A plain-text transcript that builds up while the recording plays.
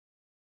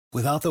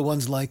Without the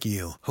ones like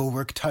you, who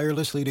work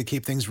tirelessly to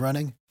keep things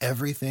running,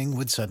 everything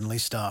would suddenly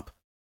stop.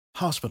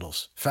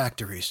 Hospitals,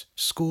 factories,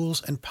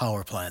 schools, and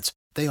power plants,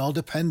 they all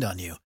depend on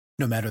you.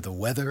 No matter the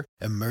weather,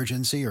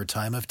 emergency, or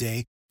time of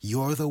day,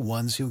 you're the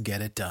ones who get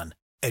it done.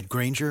 At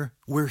Grainger,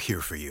 we're here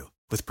for you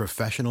with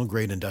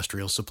professional-grade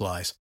industrial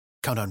supplies.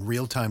 Count on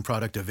real-time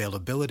product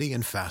availability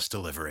and fast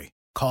delivery.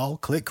 Call,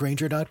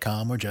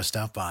 clickgrainger.com, or just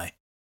stop by.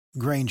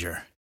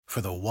 Grainger, for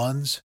the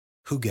ones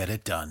who get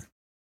it done.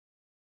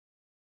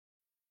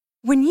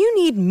 When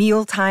you need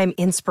mealtime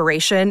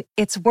inspiration,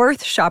 it's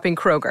worth shopping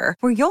Kroger,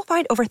 where you'll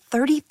find over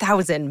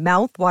 30,000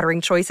 mouth-watering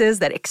choices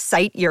that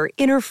excite your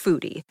inner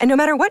foodie. And no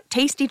matter what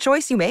tasty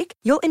choice you make,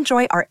 you'll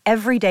enjoy our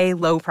everyday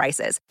low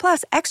prices,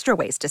 plus extra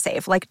ways to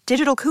save, like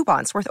digital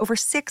coupons worth over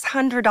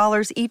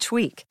 $600 each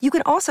week. You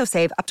can also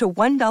save up to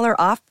 $1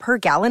 off per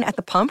gallon at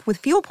the pump with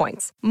fuel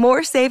points.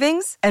 More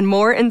savings and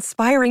more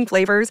inspiring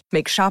flavors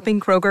make shopping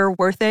Kroger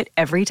worth it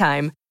every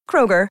time.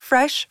 Kroger,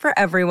 fresh for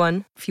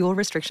everyone. Fuel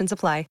restrictions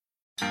apply.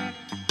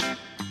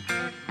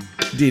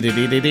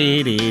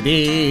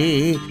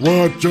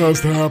 What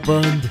just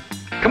happened?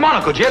 Come on,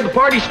 Uncle Jim, the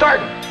party's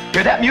starting.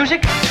 Hear that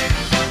music?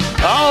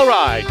 All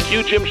right,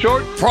 cue Jim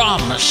Short. From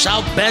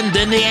South Bend,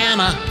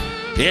 Indiana,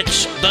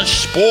 it's the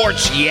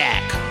Sports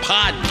Yak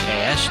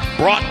Podcast,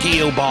 brought to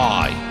you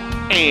by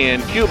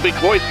And cue Big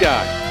Voice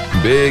Guy.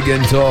 Big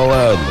and Tall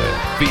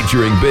Outlet,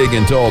 featuring big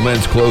and tall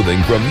men's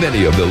clothing from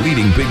many of the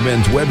leading big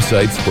men's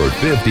websites for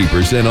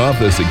 50% off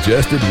the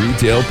suggested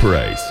retail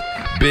price.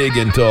 Big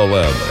and Tall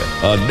Outlet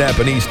on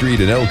Napanee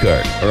Street in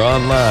Elkhart, or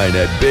online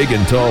at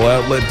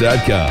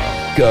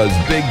bigandtalloutlet.com.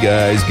 Cause big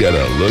guys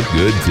gotta look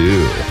good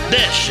too.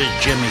 This is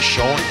Jimmy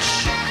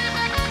Shorts.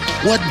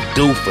 What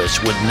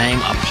doofus would name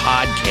a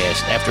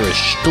podcast after a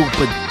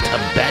stupid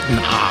Tibetan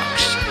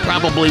ox?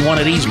 Probably one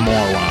of these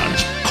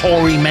morons.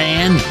 Corey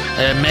Mann?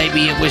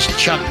 Maybe it was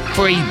Chuck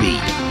Freebie.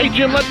 Hey,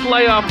 Jim, let's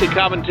lay off the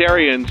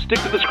commentary and stick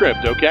to the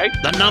script, okay?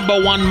 The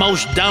 #1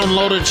 most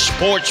downloaded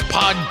sports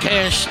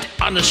podcast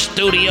on the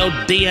Studio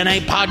DNA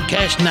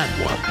Podcast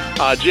Network.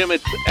 Jim,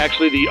 it's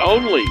actually the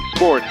only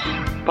sports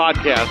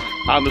podcast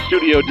on the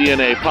Studio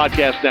DNA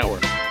Podcast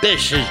Network.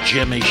 This is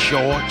Jimmy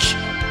Shorts,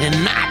 and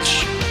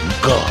that's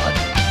good.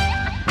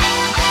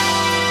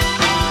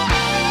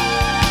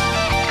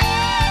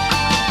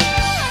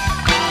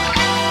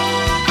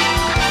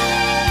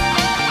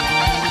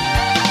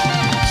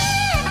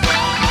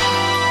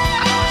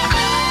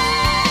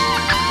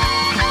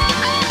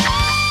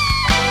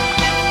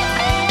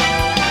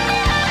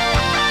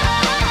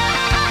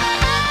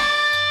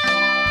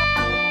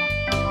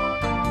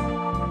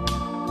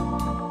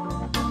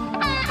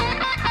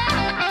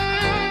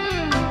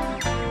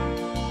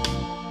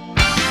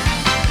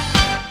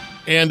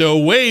 And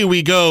away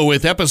we go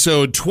with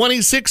episode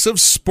 26 of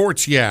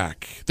Sports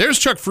Yak. There's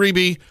Chuck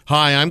Freebie.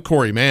 Hi, I'm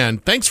Corey Mann.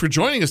 Thanks for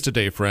joining us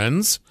today,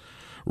 friends.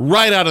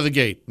 Right out of the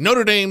gate,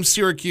 Notre Dame,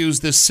 Syracuse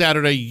this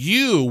Saturday.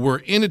 You were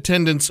in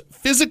attendance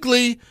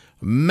physically,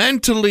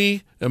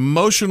 mentally,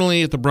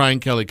 emotionally at the Brian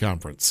Kelly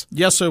Conference.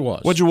 Yes, I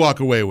was. What'd you walk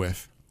away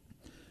with?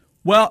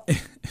 Well,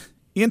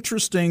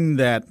 interesting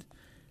that,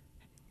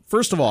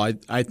 first of all,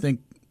 I think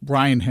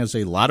Brian has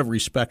a lot of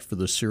respect for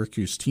the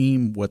Syracuse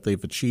team, what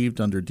they've achieved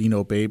under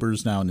Dino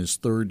Babers now in his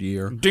third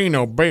year.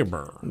 Dino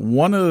Baber.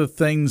 One of the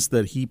things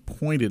that he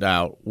pointed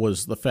out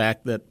was the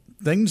fact that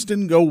things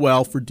didn't go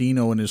well for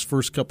Dino in his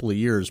first couple of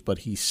years, but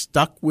he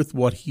stuck with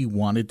what he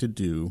wanted to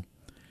do.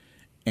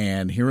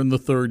 And here in the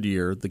third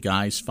year, the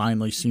guys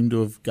finally seem to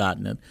have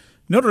gotten it.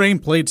 Notre Dame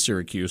played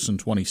Syracuse in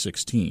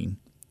 2016,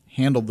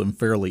 handled them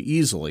fairly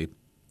easily,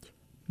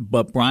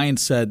 but Brian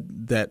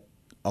said that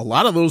a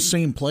lot of those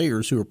same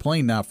players who are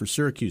playing now for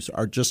Syracuse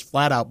are just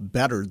flat out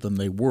better than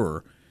they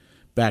were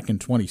back in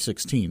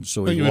 2016.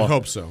 So you would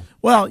hope so.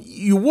 Well,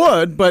 you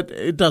would, but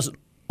it doesn't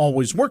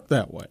always work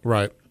that way.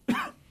 Right.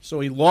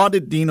 So he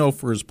lauded Dino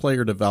for his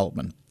player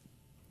development.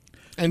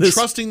 And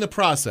trusting the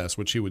process,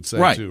 which he would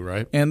say too,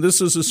 right? And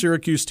this is a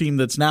Syracuse team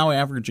that's now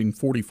averaging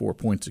 44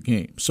 points a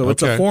game. So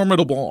it's a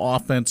formidable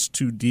offense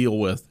to deal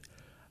with.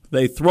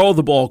 They throw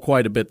the ball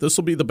quite a bit. This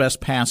will be the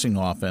best passing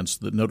offense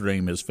that Notre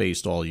Dame has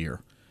faced all year.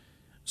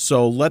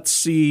 So let's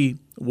see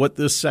what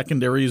this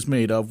secondary is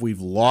made of. We've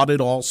lauded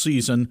all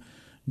season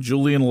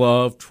Julian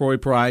Love, Troy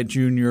Pride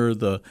Jr.,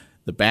 the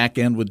back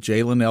end with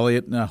Jalen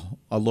Elliott,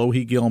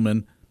 Alohi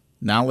Gilman.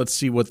 Now let's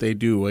see what they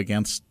do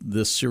against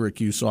this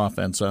Syracuse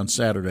offense on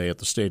Saturday at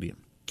the stadium.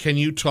 Can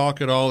you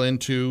talk at all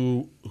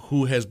into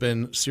who has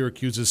been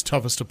Syracuse's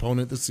toughest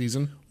opponent this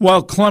season?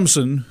 Well,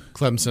 Clemson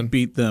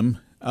beat them.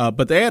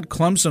 But they had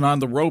Clemson on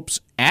the ropes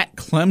at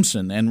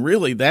Clemson, and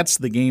really that's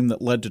the game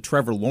that led to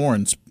Trevor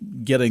Lawrence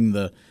getting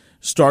the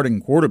starting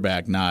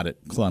quarterback nod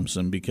at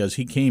Clemson because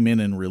he came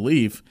in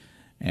relief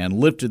and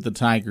lifted the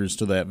Tigers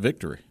to that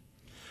victory.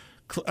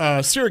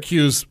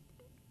 Syracuse,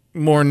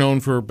 more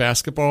known for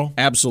basketball?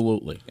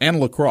 Absolutely, and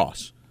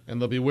lacrosse. And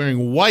they'll be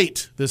wearing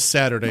white this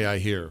Saturday, I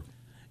hear.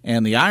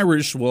 And the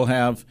Irish will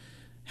have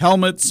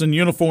helmets and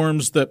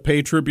uniforms that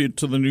pay tribute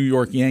to the New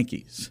York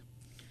Yankees.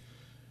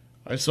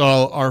 I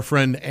saw our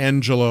friend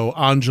Angelo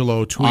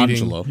tweeting.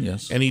 Angelo,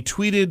 yes. And he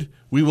tweeted,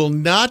 "We will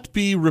not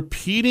be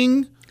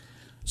repeating."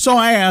 So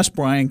I asked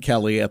Brian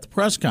Kelly at the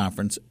press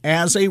conference,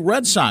 as a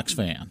Red Sox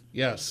fan,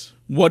 yes,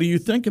 what do you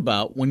think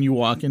about when you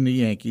walk into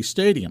Yankee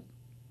Stadium?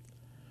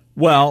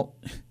 Well,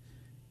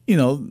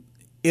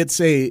 he's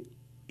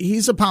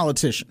a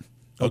politician,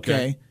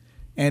 okay?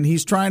 And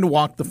he's trying to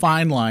walk the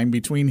fine line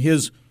between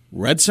his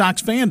Red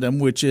Sox fandom,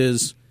 which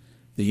is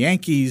the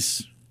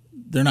Yankees,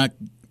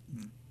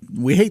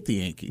 we hate the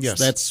Yankees. Yes.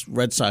 That's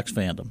Red Sox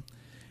fandom.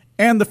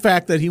 And the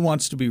fact that he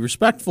wants to be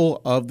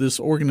respectful of this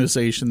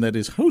organization that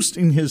is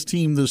hosting his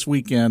team this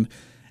weekend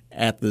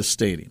at this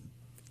stadium.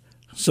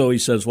 So he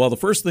says, well, the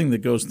first thing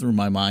that goes through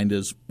my mind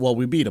is, well,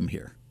 we beat them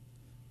here.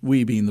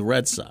 We being the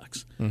Red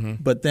Sox. Mm-hmm.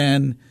 But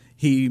then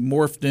he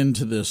morphed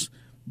into this,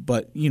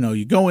 but,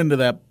 you go into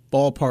that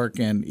ballpark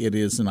and it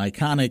is an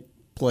iconic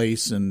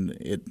place and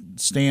it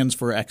stands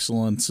for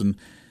excellence and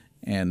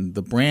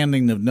the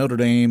branding of Notre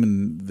Dame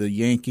and the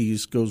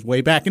Yankees goes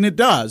way back, and it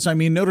does. I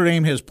mean, Notre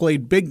Dame has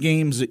played big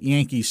games at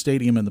Yankee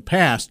Stadium in the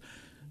past,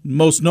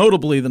 most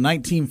notably the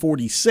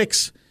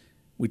 1946.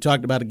 We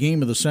talked about a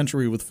game of the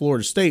century with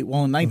Florida State.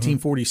 Well, in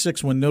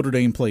 1946, when Notre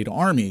Dame played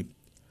Army,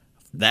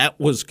 that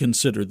was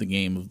considered the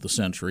game of the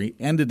century,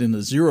 ended in a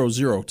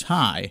 0-0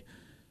 tie.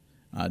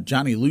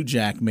 Johnny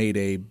Lujack made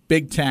a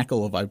big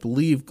tackle of, I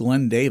believe,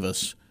 Glenn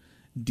Davis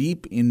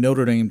deep in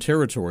Notre Dame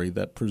territory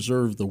that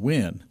preserved the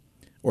win,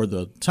 or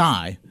the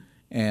tie,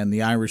 and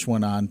the Irish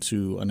went on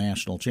to a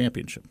national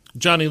championship.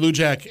 Johnny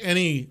Lujack,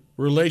 any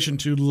relation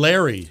to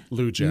Larry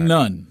Lujack?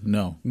 None,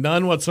 no.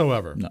 None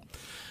whatsoever? No.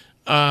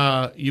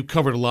 You've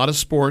covered a lot of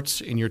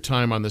sports in your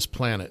time on this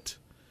planet.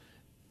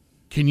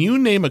 Can you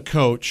name a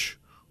coach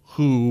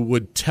who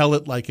would tell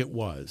it like it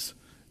was,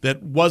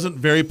 that wasn't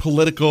very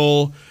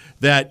political,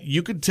 that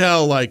you could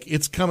tell like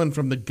it's coming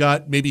from the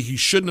gut, maybe he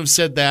shouldn't have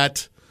said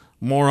that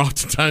more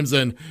oftentimes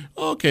than,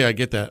 okay, I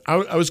get that.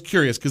 I was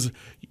curious because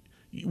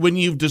when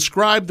you've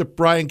described the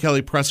Brian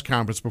Kelly press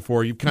conference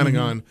before, you've kind of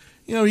gone,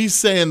 he's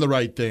saying the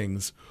right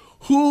things.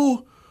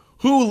 Who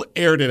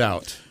aired it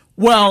out?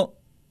 Well,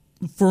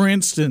 for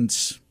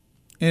instance,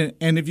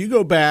 and if you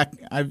go back,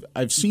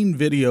 I've seen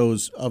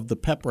videos of the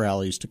pep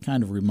rallies to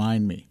kind of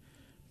remind me.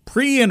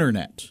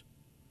 Pre-internet,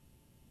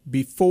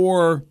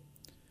 before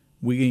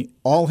we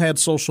all had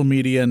social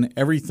media and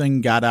everything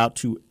got out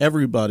to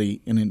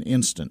everybody in an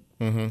instant,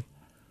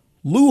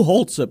 Lou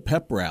Holtz at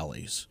pep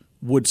rallies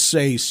would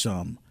say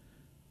some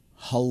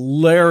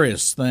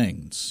hilarious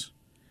things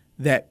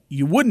that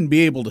you wouldn't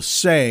be able to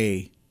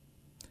say.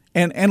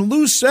 And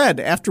Lou said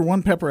after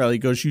one pep rally, he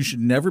goes, you should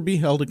never be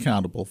held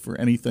accountable for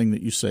anything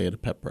that you say at a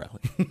pep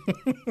rally.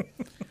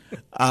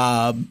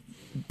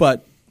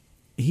 But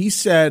he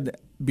said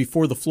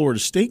before the Florida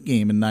State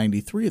game in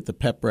 '93 at the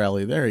pep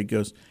rally there, he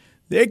goes,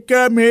 they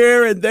come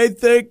here and they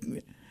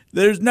think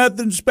there's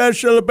nothing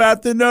special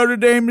about the Notre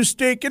Dame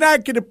Mystique, and I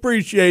can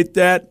appreciate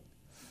that.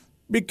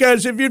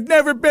 Because if you've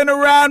never been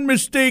around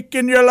Mystique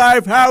in your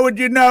life, how would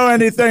you know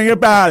anything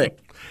about it?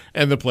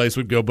 And the place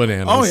would go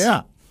bananas. Oh,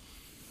 yeah.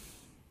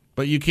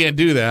 But you can't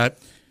do that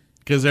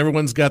because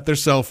everyone's got their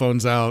cell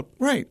phones out.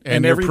 Right.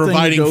 And they're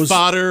providing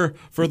fodder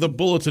for the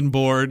bulletin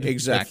board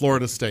at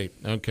Florida State.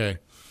 Okay.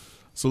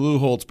 So Lou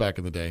Holtz back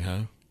in the day,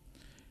 huh?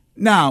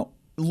 Now,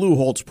 Lou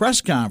Holtz'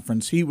 press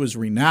conference, he was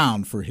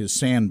renowned for his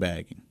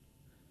sandbagging.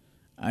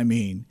 I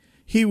mean,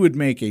 he would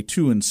make a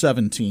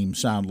 2-7 team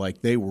sound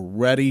like they were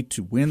ready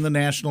to win the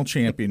national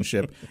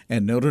championship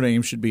and Notre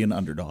Dame should be an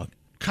underdog.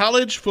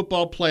 College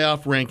football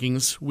playoff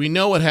rankings, we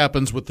know what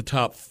happens with the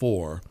top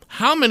four.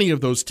 How many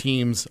of those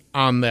teams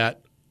on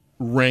that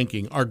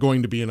ranking are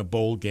going to be in a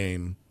bowl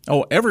game?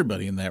 Oh,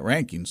 everybody in that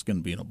ranking is going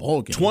to be in a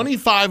bowl game.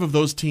 25 of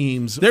those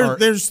teams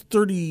There's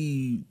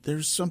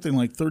something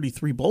like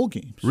 33 bowl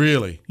games.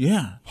 Really?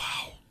 Yeah.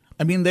 Wow.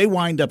 I mean, they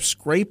wind up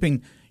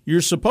scraping.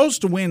 You're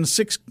supposed to win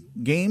 6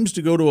 games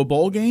to go to a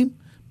bowl game,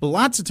 but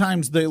lots of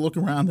times they look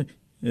around.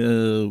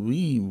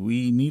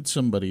 We need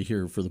somebody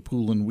here for the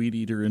Pool and Weed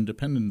Eater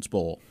Independence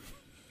Bowl.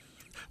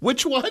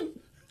 Which one?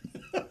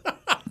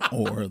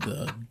 Or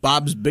the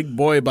Bob's Big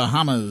Boy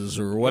Bahamas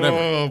or whatever.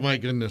 Oh, my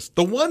goodness.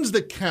 The ones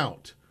that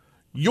count.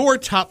 Your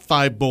top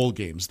 5 bowl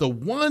games. The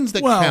ones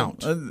that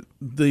count.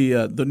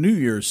 The New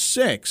Year's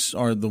 6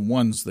 are the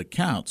ones that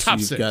count. Top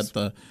so you've 6.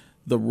 got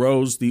the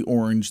Rose, the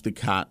Orange, the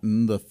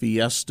Cotton, the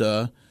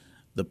Fiesta,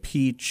 the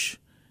Peach,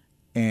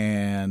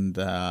 and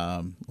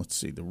let's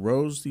see, the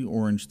Rose, the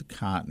Orange, the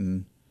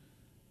Cotton,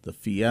 the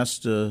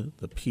Fiesta,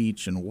 the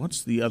Peach, and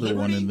what's the other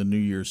one in the New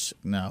Year's?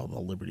 No, the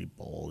Liberty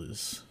Bowl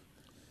is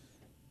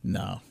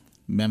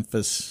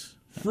Memphis.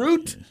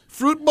 Fruit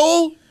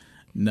Bowl?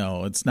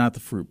 No, it's not the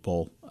Fruit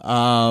Bowl.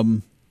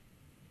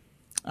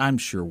 I'm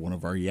sure one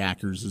of our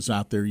yackers is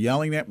out there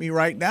yelling at me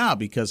right now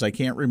because I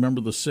can't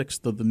remember the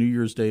 6th of the New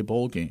Year's Day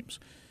bowl games.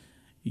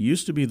 It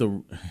used to be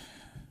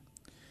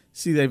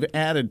See, they've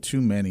added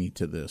too many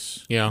to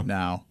this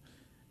now.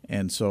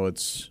 And so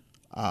it's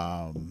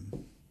it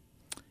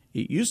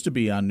used to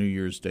be on New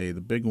Year's Day. The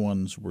big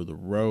ones were the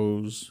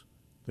Rose,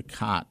 the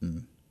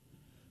Cotton,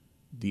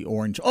 the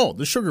orange. Oh,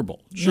 the Sugar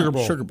Bowl. Sugar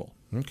Bowl. Sugar Bowl.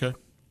 Okay.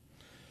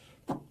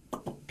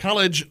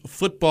 College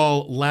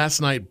football last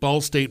night,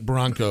 Ball State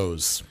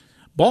Broncos.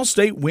 Ball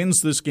State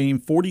wins this game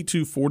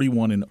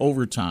 42-41 in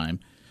overtime.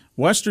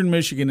 Western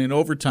Michigan in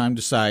overtime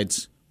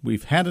decides,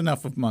 we've had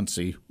enough of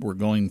Muncie. We're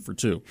going for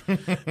 2.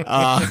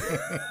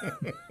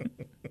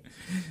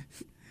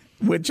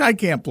 Which I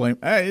can't blame.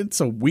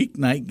 It's a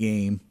weeknight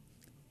game,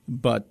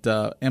 but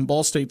and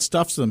Ball State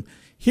stuffs them.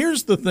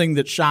 Here's the thing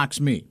that shocks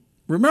me.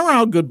 Remember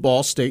how good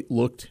Ball State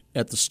looked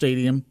at the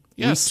stadium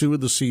week 2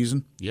 of the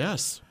season?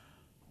 Yes.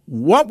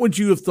 What would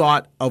you have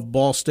thought of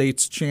Ball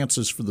State's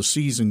chances for the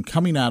season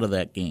coming out of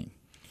that game?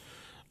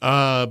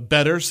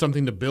 Better,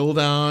 something to build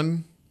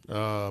on,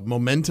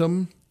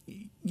 momentum.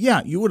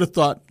 Yeah, you would have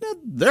thought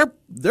they're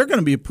going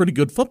to be a pretty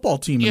good football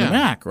team in the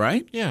MAC,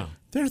 right? Yeah.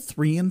 They're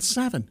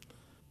 3-7.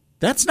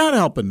 That's not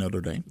helping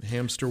Notre Dame. The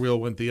hamster wheel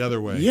went the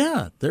other way.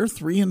 Yeah, they're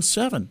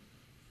 3-7.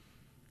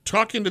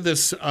 Talk into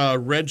this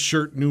red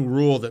shirt new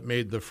rule that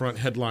made the front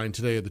headline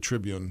today of the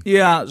Tribune.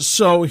 Yeah,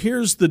 so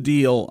here's the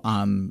deal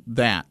on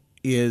that,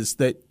 is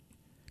that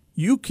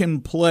you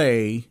can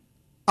play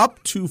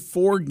up to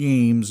 4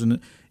 games. And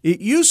it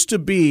used to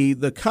be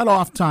the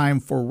cutoff time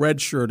for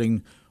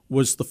redshirting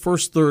was the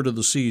first third of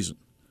the season.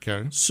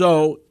 Okay.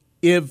 So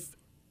if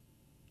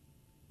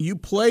you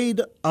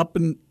played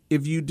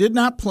if you did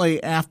not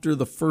play after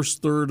the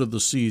first third of the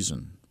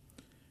season,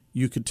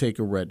 you could take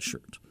a red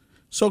shirt.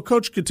 So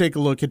coach could take a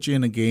look at you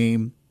in a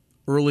game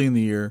early in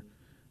the year,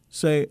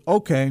 say,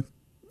 okay,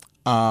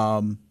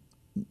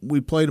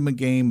 we played him a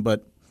game,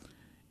 but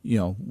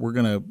we're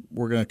gonna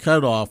cut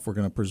it off. We're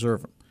gonna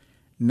preserve him.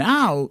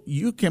 Now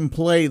you can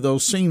play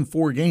those same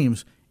 4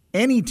 games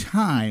any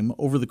time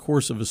over the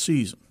course of a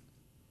season.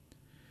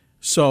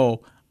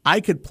 So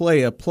I could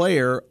play a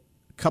player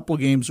a couple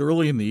games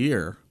early in the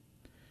year,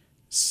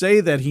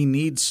 say that he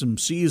needs some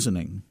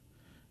seasoning,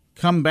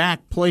 come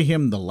back, play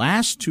him the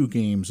last 2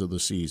 games of the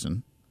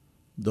season.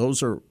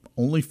 Those are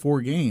only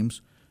 4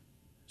 games,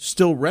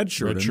 still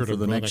redshirted for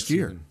the next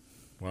year. Season.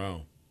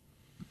 Wow.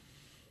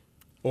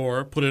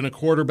 Or put in a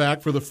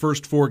quarterback for the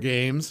first 4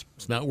 games.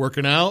 It's not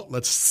working out.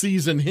 Let's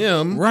season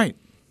him. Right.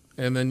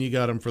 And then you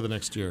got him for the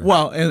next year.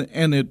 Well,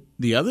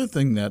 the other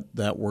thing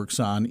that works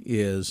on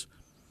is,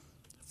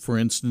 for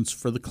instance,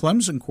 for the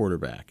Clemson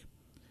quarterback,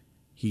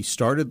 he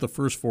started the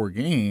first 4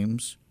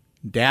 games.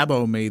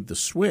 Dabo made the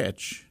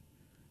switch.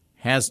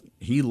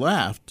 He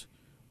left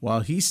while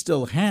he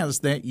still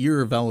has that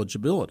year of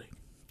eligibility.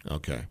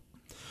 Okay.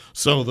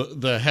 So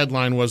the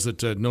headline was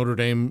that Notre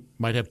Dame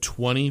might have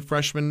 20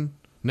 freshmen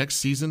next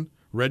season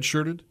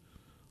redshirted?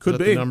 Could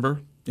be. The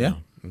number? Yeah.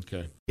 Oh,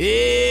 okay.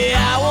 Hey,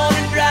 I want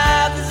to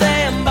drive the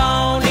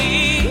Zamboni.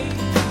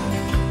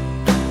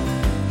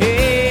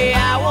 Hey,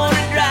 I want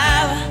to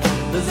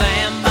drive the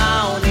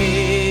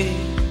Zamboni.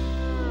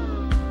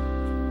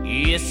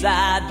 Yes,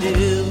 I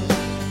do.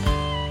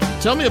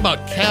 Tell me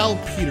about Cal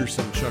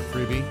Peterson, Chuck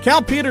Freebie.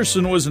 Cal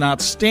Peterson was an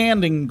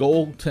outstanding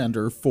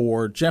goaltender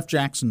for Jeff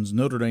Jackson's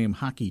Notre Dame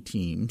hockey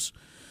teams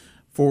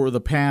for the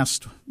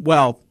past,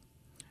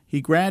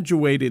 he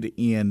graduated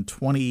in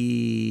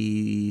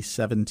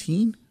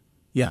 2017.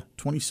 Yeah,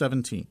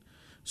 2017.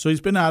 So he's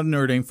been out of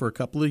Notre Dame for a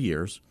couple of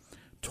years,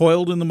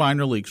 toiled in the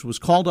minor leagues, was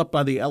called up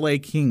by the LA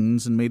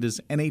Kings and made his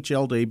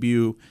NHL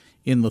debut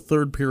in the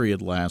 3rd period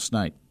last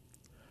night.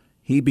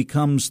 He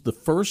becomes the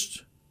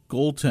first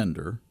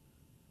goaltender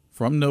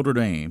from Notre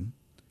Dame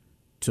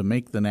to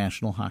make the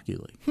National Hockey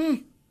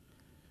League.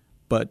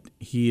 But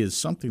he is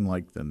something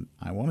like the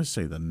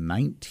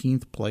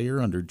 19th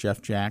player under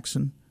Jeff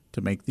Jackson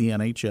to make the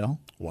NHL.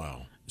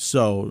 Wow.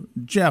 So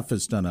Jeff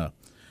has done a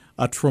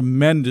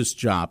tremendous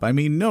job. I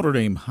mean, Notre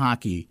Dame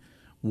hockey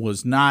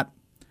was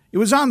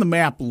on the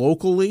map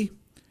locally,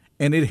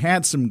 and it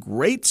had some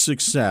great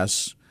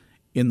success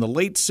in the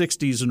late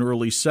 60s and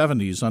early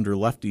 70s under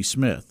Lefty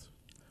Smith.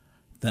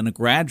 Then a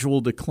gradual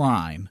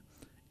decline,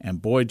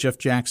 and boy, Jeff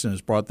Jackson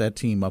has brought that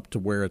team up to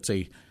where it's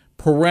a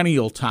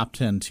perennial top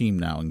 10 team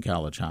now in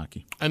college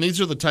hockey. And these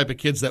are the type of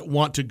kids that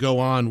want to go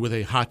on with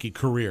a hockey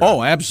career.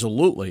 Oh,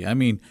 absolutely. I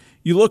mean,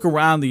 you look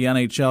around the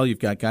NHL, you've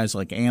got guys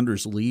like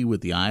Anders Lee with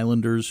the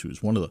Islanders,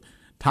 who's one of the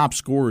top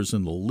scorers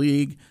in the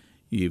league.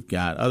 You've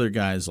got other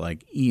guys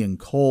like Ian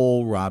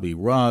Cole, Robbie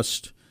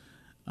Rust,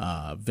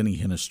 Vinny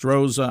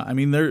Hinostroza. I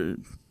mean,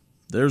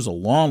 there's a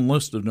long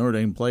list of Notre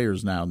Dame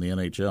players now in the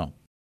NHL.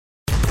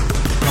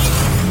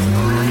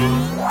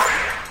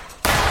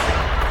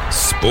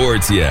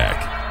 Sports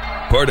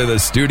Yak, part of the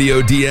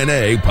Studio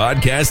DNA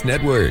podcast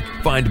network.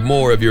 Find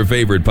more of your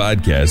favorite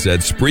podcasts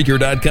at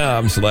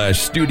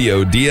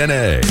Spreaker.com/Studio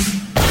DNA.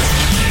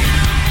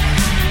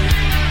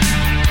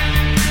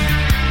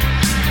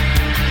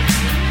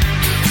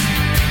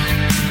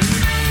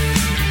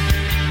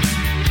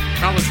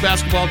 College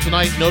basketball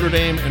tonight, Notre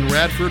Dame and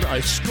Radford. I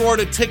scored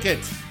a ticket.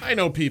 I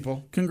know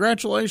people.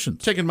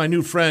 Congratulations. Taking my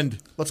new friend.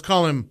 Let's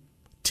call him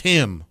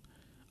Tim.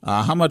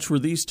 How much were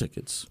these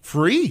tickets?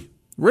 Free.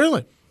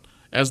 Really?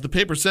 As the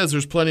paper says,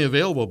 there's plenty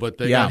available, but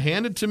they got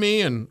handed to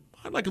me, and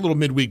I'd like a little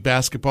midweek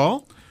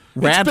basketball.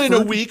 Radford, It's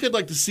been a week. I'd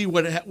like to see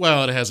what. It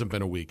hasn't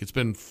been a week. It's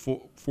been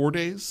 4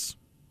 days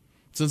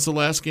since the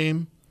last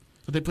game.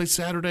 Did they play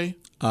Saturday?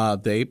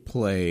 They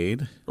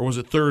played, or was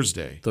it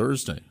Thursday?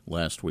 Thursday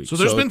last week. So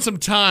there's been some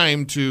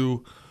time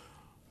to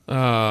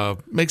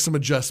make some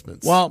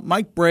adjustments. Well,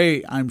 Mike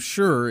Bray, I'm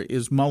sure,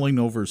 is mulling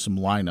over some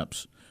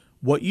lineups.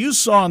 What you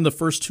saw in the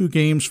first 2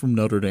 games from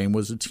Notre Dame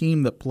was a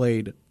team that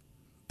played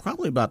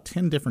probably about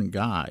 10 different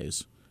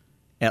guys,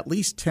 at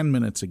least 10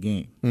 minutes a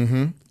game.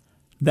 Mm-hmm.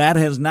 That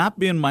has not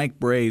been Mike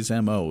Bray's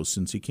MO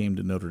since he came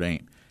to Notre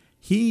Dame.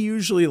 He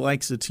usually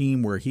likes a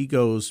team where he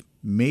goes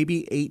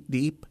maybe 8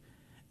 deep.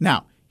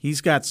 Now,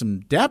 he's got some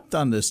depth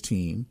on this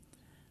team,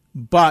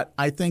 but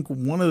I think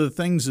one of the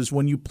things is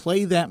when you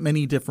play that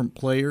many different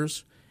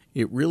players,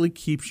 it really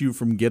keeps you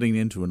from getting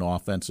into an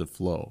offensive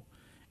flow.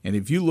 And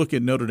if you look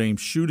at Notre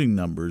Dame's shooting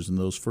numbers in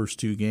those first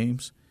 2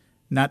 games,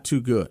 not too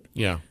good.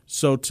 Yeah.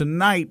 So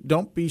tonight,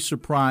 don't be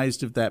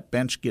surprised if that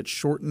bench gets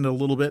shortened a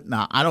little bit.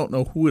 Now, I don't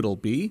know who it'll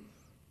be,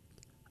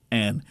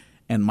 and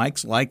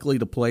Mike's likely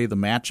to play the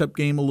matchup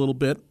game a little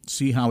bit,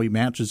 see how he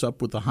matches up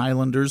with the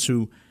Highlanders,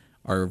 who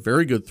are a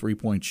very good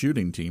three-point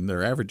shooting team.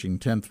 They're averaging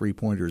 10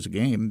 three-pointers a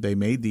game. They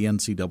made the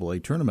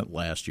NCAA tournament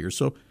last year,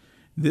 so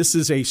this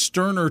is a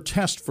sterner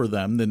test for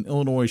them than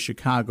Illinois,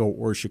 Chicago,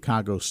 or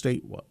Chicago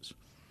State was.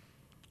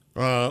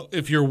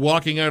 If you're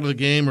walking out of the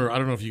game, or I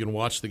don't know if you can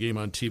watch the game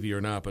on TV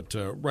or not, but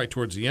right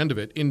towards the end of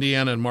it,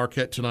 Indiana and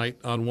Marquette tonight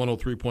on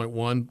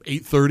 103.1,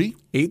 8:30.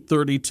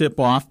 8:30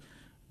 tip-off.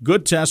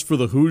 Good test for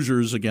the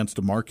Hoosiers against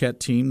a Marquette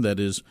team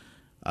that is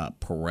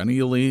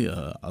perennially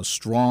a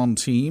strong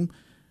team.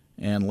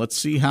 And let's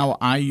see how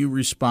IU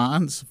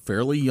responds.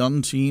 Fairly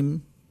young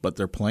team, but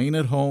they're playing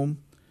at home.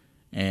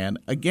 And,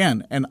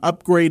 again, an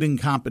upgrade in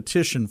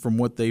competition from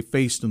what they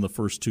faced in the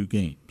first 2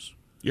 games.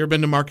 You ever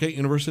been to Marquette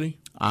University?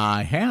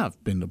 I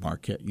have been to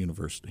Marquette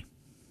University.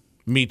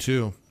 Me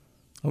too.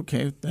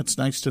 Okay, that's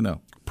nice to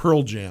know.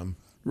 Pearl Jam.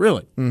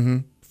 Really? Mm-hmm.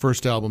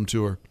 First album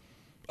tour.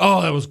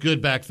 Oh, that was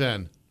good back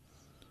then.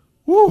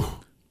 Woo!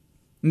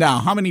 Now,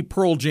 how many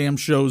Pearl Jam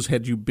shows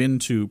had you been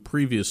to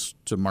previous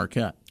to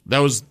Marquette? That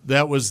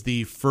was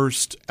the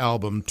first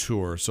album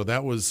tour, so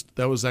that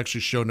was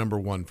actually show number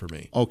 1 for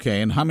me.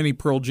 Okay, and how many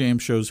Pearl Jam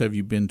shows have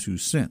you been to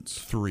since?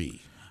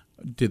 3.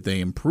 Did they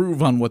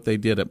improve on what they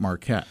did at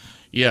Marquette?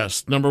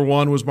 Yes. Number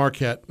 1 was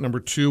Marquette. Number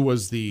 2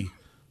 was the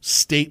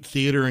State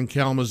Theater in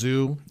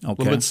Kalamazoo, a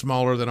little bit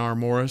smaller than R.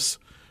 Morris.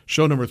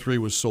 Show number 3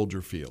 was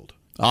Soldier Field.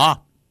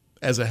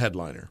 As a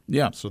headliner.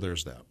 Yeah. So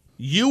there's that.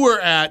 You were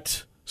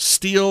at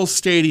Steel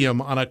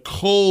Stadium on a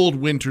cold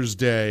winter's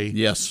day.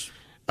 Yes.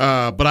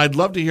 But I'd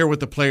love to hear what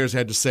the players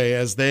had to say,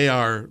 as they've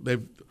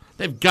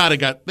got to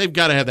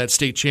have that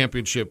state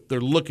championship. They're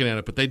looking at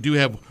it, but they do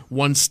have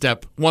one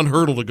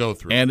hurdle to go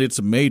through. And it's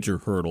a major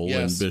hurdle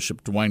Yes. in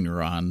Bishop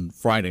Dwenger on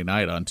Friday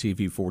night on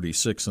TV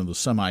 46 in the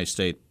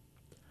semi-state.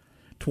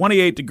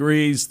 28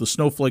 degrees, the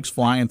snowflakes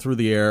flying through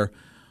the air.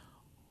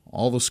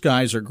 All the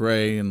skies are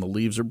gray and the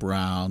leaves are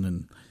brown,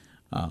 and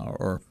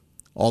or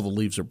all the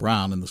leaves are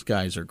brown and the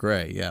skies are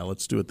gray. Yeah,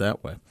 let's do it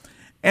that way.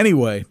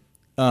 Anyway,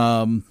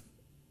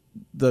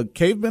 the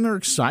Cavemen are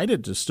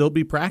excited to still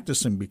be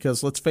practicing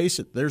because, let's face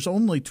it, there's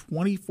only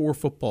 24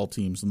 football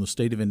teams in the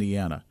state of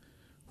Indiana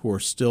who are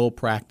still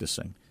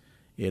practicing.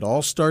 It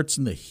all starts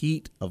in the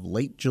heat of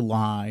late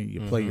July.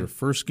 You play your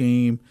first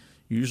game,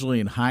 usually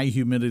in high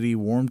humidity,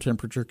 warm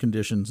temperature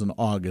conditions in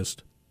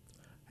August.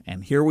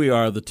 And here we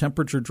are, the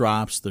temperature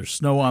drops, there's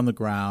snow on the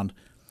ground,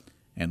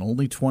 and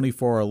only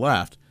 24 are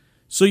left.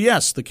 So,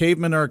 yes, the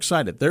Cavemen are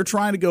excited. They're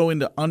trying to go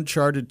into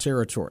uncharted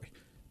territory.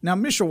 Now,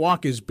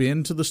 Mishawaka has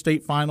been to the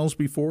state finals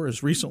before,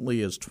 as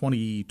recently as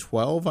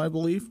 2012, I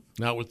believe.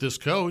 Not with this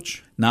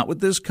coach. Not with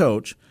this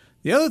coach.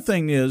 The other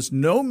thing is,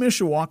 no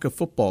Mishawaka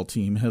football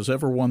team has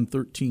ever won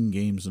 13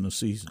 games in a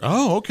season.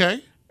 Oh,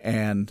 okay.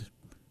 And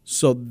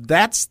so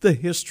that's the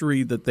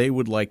history that they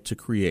would like to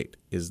create,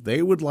 is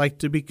they would like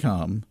to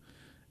become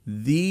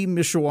the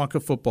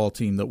Mishawaka football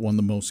team that won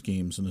the most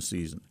games in a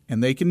season.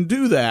 And they can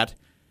do that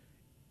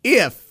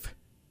if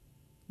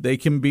they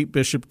can beat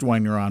Bishop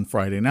Dwenger on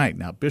Friday night.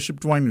 Now, Bishop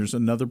Dwenger is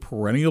another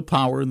perennial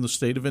power in the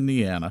state of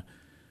Indiana,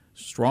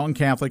 strong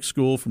Catholic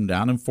school from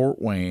down in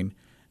Fort Wayne.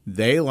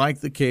 They,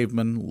 like the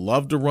Cavemen,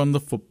 love to run the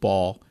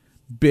football,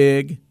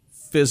 big,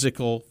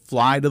 physical,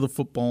 fly to the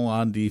football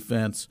on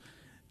defense.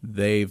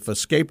 They've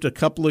escaped a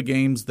couple of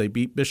games. They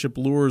beat Bishop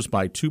Luers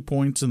by 2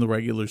 points in the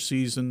regular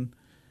season.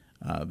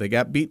 They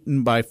got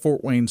beaten by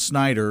Fort Wayne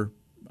Snyder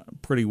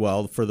pretty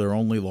well for their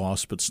only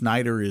loss, but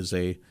Snyder is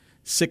a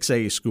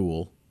 6A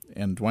school,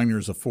 and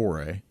Dwenger's a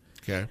 4A.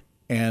 Okay.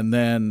 And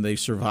then they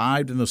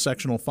survived in the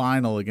sectional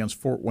final against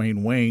Fort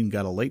Wayne.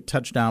 Got a late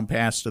touchdown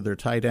pass to their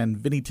tight end,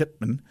 Vinny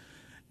Tippmann,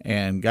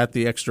 and got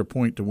the extra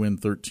point to win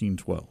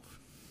 13-12.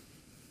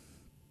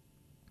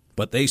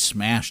 But they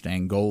smashed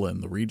Angola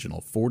in the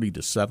regional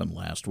 40-7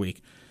 last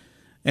week.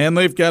 And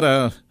they've got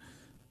a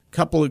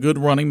couple of good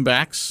running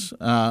backs,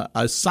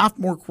 a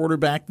sophomore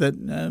quarterback that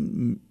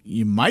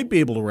you might be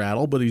able to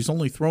rattle, but he's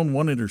only thrown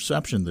one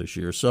interception this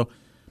year. So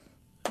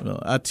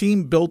a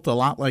team built a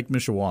lot like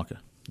Mishawaka.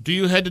 Do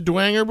you head to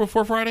Dwenger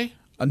before Friday?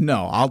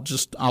 No,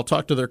 I'll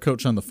talk to their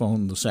coach on the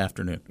phone this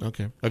afternoon.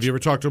 Okay. Have you ever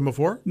talked to him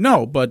before?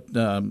 No, but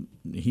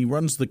he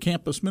runs the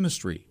campus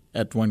ministry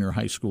at Dwenger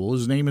High School.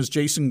 His name is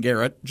Jason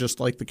Garrett, just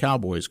like the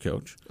Cowboys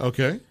coach.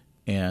 Okay.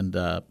 And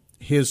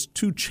his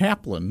two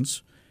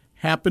chaplains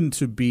happen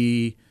to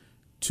be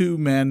two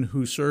men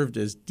who served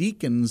as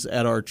deacons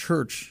at our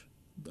church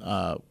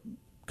a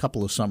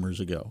couple of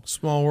summers ago.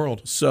 Small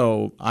world.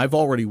 So I've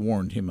already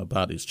warned him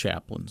about his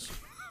chaplains.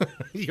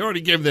 You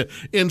already gave the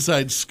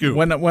inside scoop.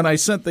 When I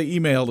sent the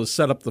email to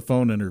set up the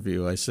phone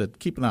interview, I said,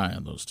 keep an eye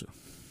on those two.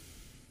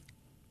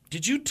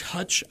 Did you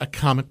touch a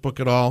comic book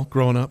at all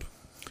growing up?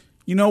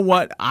 You know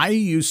what? I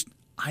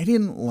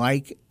didn't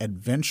like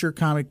adventure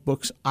comic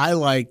books. I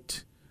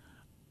liked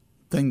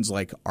things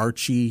like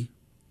Archie,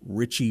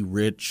 Richie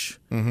Rich,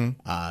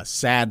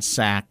 Sad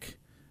Sack,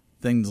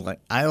 things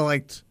like I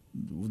liked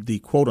the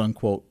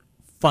quote-unquote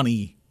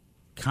funny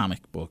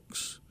comic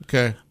books.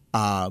 Okay.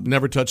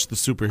 Never touched the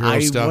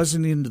superhero stuff. I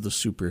wasn't into the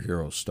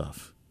superhero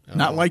stuff. Oh.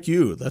 Not like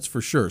you, that's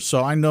for sure.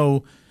 So I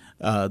know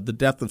the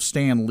death of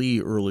Stan Lee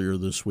earlier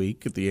this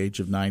week at the age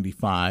of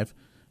 95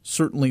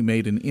 certainly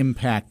made an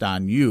impact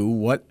on you.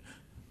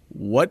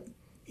 What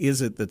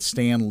is it that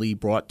Stan Lee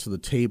brought to the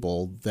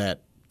table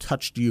that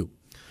touched you?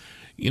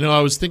 You know,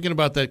 I was thinking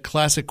about that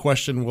classic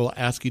question we'll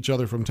ask each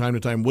other from time to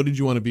time. What did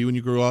you want to be when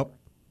you grew up?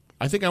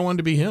 I think I wanted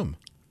to be him.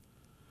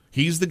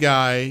 He's the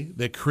guy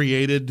that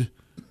created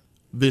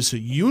this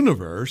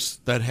universe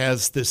that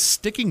has this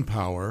sticking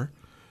power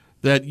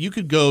that you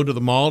could go to the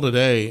mall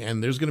today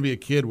and there's going to be a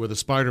kid with a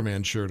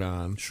Spider-Man shirt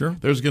on. Sure.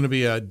 There's going to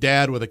be a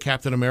dad with a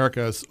Captain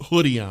America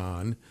hoodie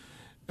on.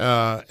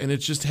 And it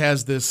just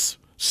has this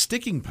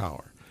sticking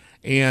power.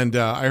 And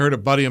I heard a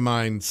buddy of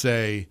mine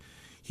say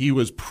he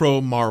was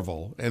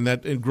pro-Marvel. And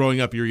that in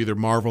growing up, you're either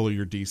Marvel or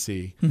you're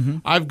DC. Mm-hmm.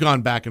 I've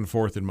gone back and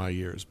forth in my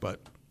years, but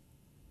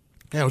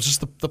yeah, it was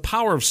just the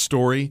power of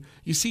story.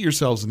 You see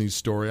yourselves in these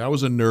stories. I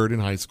was a nerd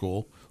in high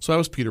school, so I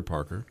was Peter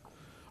Parker.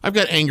 I've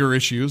got anger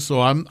issues, so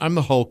I'm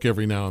the Hulk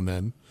every now and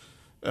then.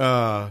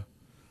 I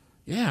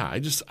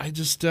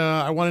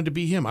wanted to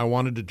be him. I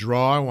wanted to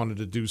draw. I wanted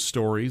to do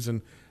stories,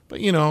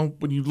 but you know,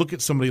 when you look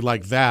at somebody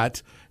like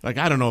that, like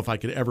I don't know if I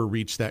could ever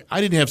reach that.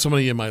 I didn't have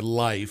somebody in my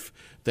life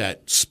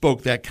that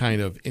spoke that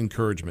kind of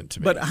encouragement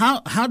to me. But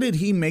how did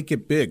he make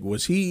it big?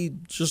 Was he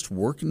just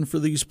working for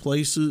these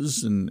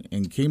places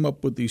and came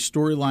up with these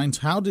storylines?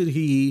 How did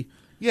he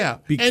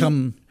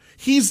become... And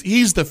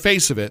he's the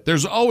face of it.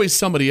 There's always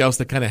somebody else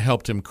that kind of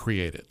helped him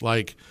create it.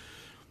 Like,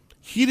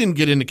 he didn't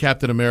get into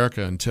Captain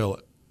America until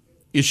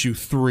issue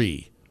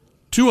 3.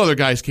 2 other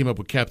guys came up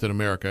with Captain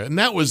America, and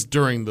that was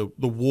during the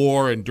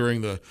war and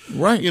during the...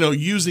 Right. You know,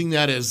 using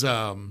that as...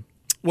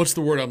 what's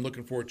the word I'm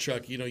looking for,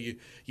 Chuck? You know, you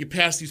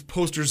pass these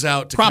posters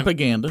out to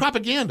propaganda.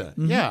 Propaganda,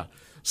 mm-hmm. Yeah.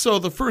 So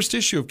the first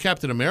issue of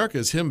Captain America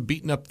is him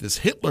beating up this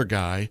Hitler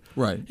guy.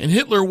 Right. And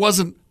Hitler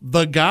wasn't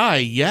the guy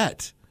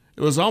yet.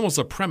 It was almost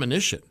a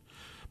premonition.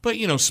 But,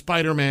 you know,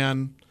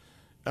 Spider-Man,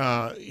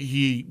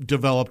 he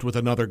developed with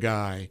another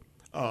guy.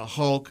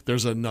 Hulk,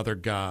 there's another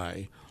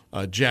guy.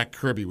 Jack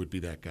Kirby would be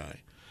that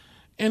guy.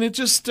 And it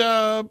just,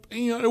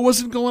 it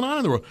wasn't going on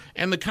in the world.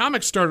 And the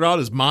comics started out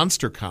as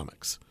monster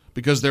comics,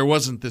 because there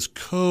wasn't this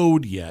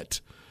code yet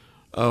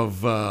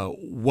of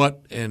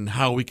what and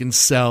how we can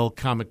sell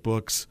comic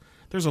books.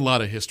 There's a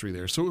lot of history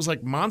there. So it was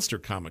like monster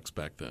comics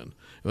back then.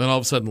 And then all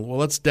of a sudden, well,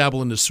 let's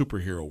dabble into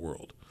superhero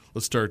world.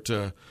 Let's start,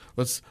 how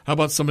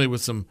about somebody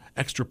with some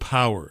extra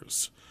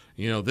powers?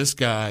 You know, this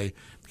guy,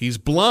 he's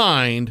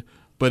blind,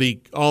 but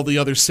all the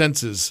other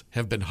senses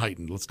have been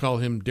heightened. Let's call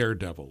him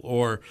Daredevil.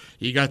 Or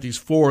you got these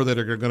 4 that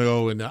are going to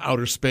go into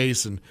outer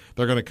space, and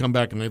they're going to come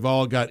back, and they've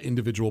all got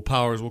individual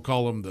powers. We'll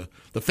call them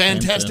the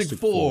Fantastic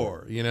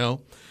Four, you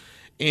know?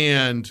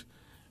 And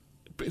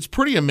it's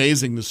pretty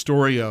amazing, the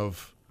story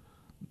of,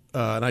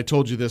 and I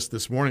told you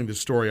this morning, the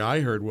story I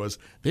heard was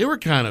they were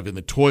kind of in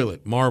the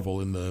toilet, Marvel,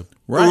 in the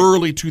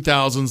early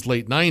 2000s,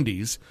 late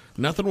 90s.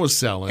 Nothing was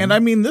selling. And I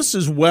mean, this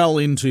is well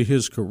into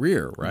his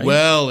career, right?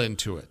 Well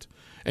into it.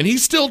 And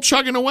he's still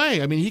chugging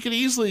away. I mean, he could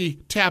easily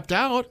tapped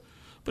out,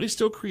 but he's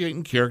still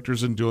creating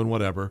characters and doing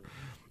whatever.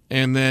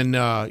 And then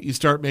you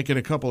start making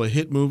a couple of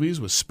hit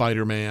movies with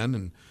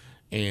Spider-Man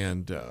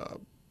and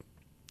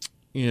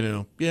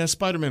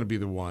Spider-Man would be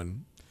the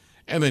one.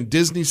 And then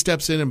Disney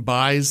steps in and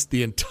buys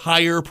the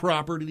entire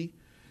property,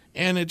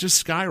 and it just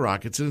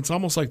skyrockets. And it's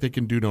almost like they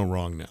can do no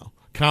wrong now.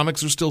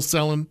 Comics are still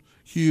selling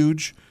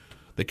huge.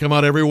 They come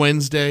out every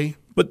Wednesday.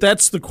 But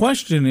that's the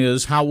question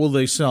is, how will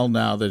they sell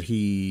now that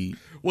he...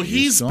 Well,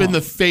 he's been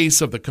the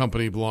face of the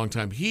company a long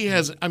time. He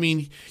has, I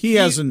mean... He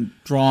hasn't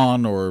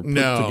drawn or put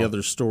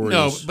together stories.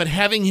 No, but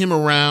having him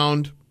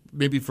around,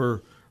 maybe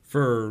for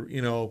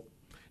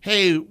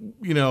hey,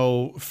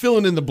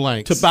 filling in the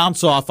blanks. To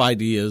bounce off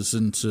ideas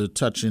and to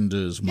touch into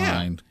his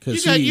mind.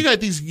 You got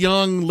these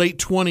young, late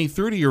 20,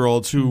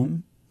 30-year-olds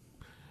who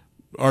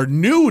are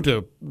new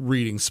to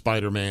reading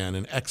Spider-Man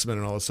and X-Men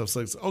and all this stuff. So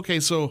it's, okay,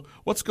 so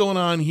what's going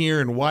on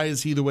here and why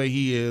is he the way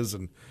he is?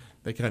 And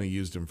they kind of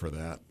used him for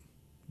that.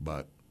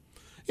 But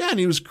Yeah, and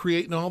he was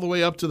creating all the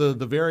way up to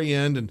the very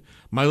end. And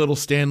my little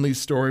Stan Lee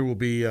story will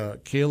be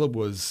Caleb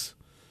was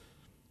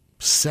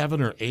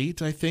 7 or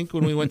 8, I think,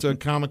 when we went to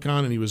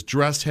Comic-Con, and he was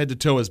dressed head to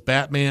toe as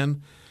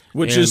Batman.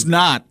 Which is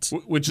not.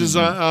 Which is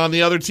on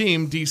the other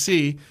team,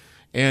 DC.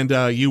 And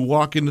you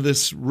walk into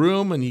this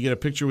room, and you get a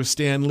picture with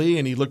Stan Lee,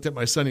 and he looked at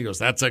my son. He goes,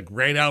 "That's a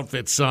great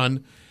outfit,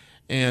 son."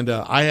 And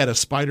I had a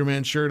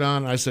Spider-Man shirt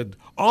on. I said,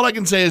 "All I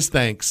can say is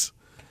thanks."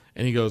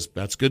 And he goes,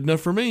 "That's good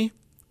enough for me."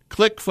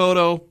 Click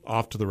photo,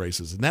 off to the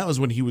races. And that was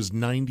when he was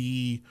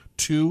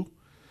 92.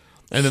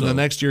 And then the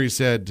next year he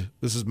said,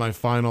 "This is my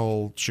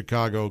final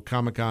Chicago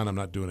Comic-Con. I'm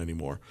not doing any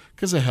more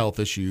because of health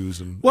issues."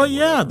 And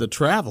the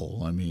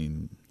travel. I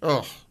mean.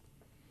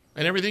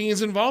 And everything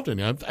he's involved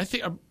in. I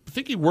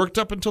think he worked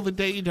up until the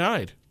day he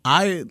died.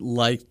 I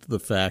liked the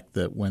fact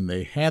that when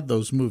they had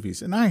those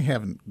movies, and I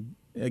haven't,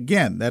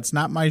 again, that's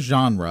not my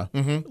genre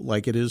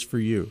like it is for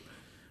you.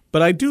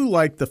 But I do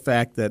like the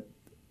fact that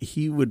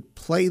he would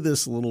play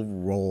this little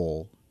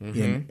role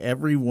in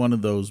every one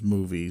of those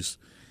movies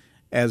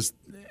as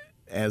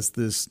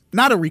this,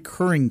 not a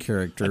recurring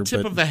character. A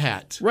tip of the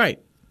hat. Right.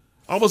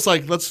 Almost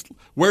like,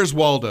 where's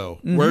Waldo?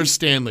 Where's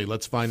Stanley?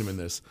 Let's find him in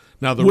this.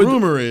 Now, the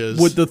rumor is...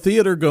 Would the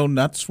theater go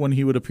nuts when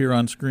he would appear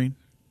on screen?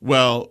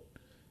 Well,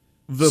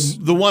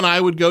 the one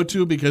I would go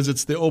to, because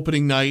it's the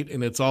opening night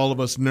and it's all of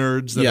us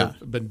nerds that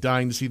have been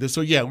dying to see this.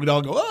 So, yeah, we'd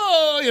all go,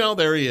 "Oh,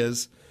 there he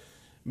is."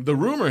 The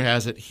rumor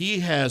has it he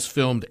has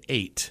filmed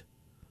 8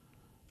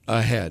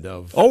 ahead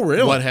of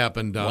what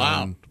happened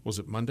on, was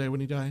it Monday when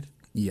he died?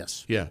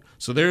 Yes. Yeah.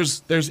 So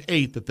there's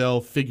 8 that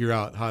they'll figure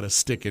out how to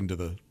stick into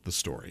the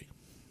story.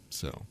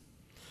 So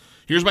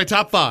here's my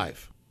top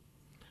 5.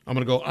 I'm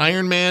going to go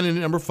Iron Man in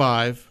number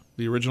 5,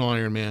 the original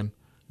Iron Man.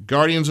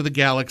 Guardians of the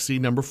Galaxy,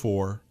 number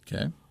 4.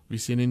 Okay. Have you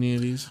seen any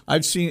of these? I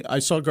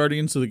saw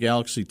Guardians of the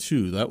Galaxy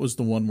 2. That was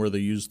the one where they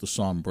used the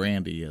song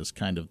Brandy as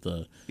kind of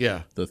the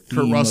theme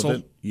Kurt Russell. of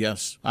it.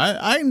 Yes.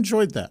 I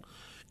enjoyed that.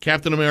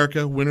 Captain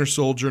America, Winter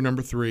Soldier,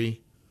 number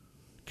 3.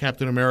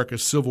 Captain America,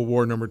 Civil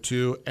War, number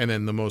 2. And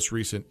then the most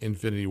recent,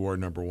 Infinity War,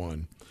 number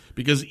 1.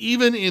 Because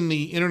even in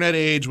the internet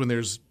age, when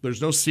there's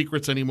no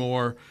secrets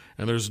anymore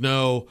and there's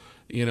no,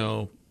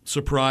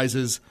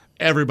 surprises,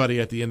 everybody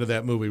at the end of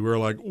that movie, we were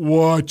like,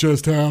 "What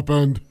just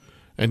happened?"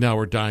 And now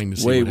we're dying to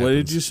see what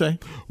did you say?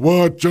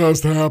 What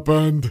just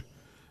happened?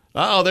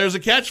 Uh-oh, there's a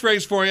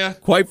catchphrase for you.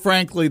 Quite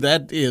frankly,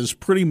 that is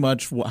pretty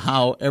much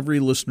how every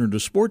listener to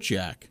Sports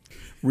Yak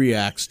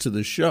reacts to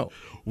this show.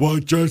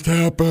 What just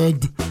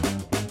happened?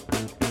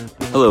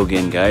 Hello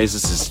again, guys.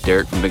 This is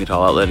Derek from Big and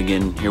Tall Outlet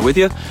again here with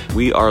you.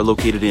 We are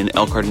located in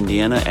Elkhart,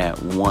 Indiana at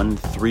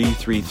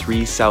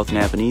 1333 South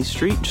Napanee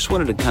Street. Just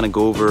wanted to kind of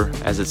go over,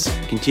 as it's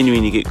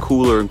continuing to get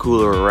cooler and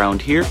cooler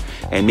around here,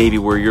 and maybe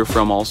where you're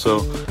from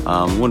also,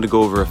 wanted to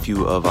go over a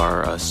few of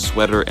our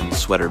sweater and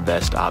sweater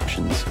vest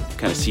options.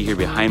 Kind of see here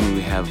behind me,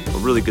 we have a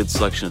really good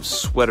selection of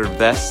sweater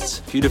vests,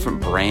 a few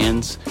different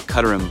brands,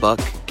 Cutter &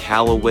 Buck,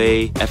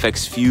 Callaway,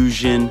 FX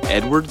Fusion.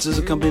 Edwards is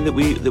a company that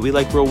we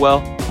like real well.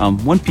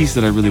 One piece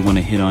that I really want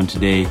to hit on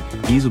today,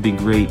 these will be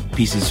great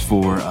pieces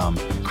for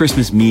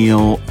Christmas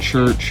meal,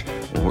 church,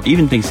 or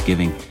even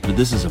Thanksgiving. But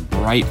this is a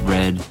bright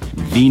red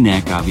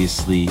V-neck,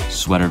 obviously,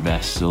 sweater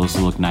vest. So this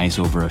will look nice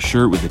over a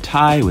shirt with a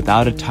tie,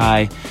 without a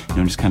tie.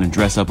 Just kind of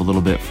dress up a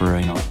little bit for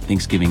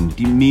Thanksgiving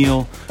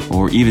meal,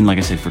 or even, like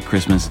I said, for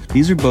Christmas.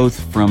 These are both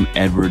from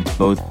Edwards,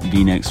 both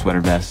V-neck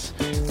sweater vests.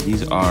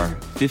 These are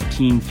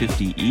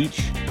 $15.50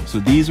 each. So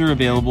these are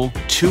available.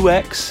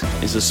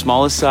 2X is the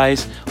smallest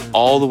size,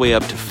 all the way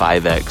up to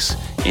 5X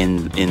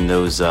in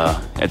those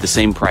at the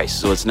same price.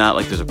 So it's not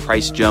like there's a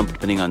price jump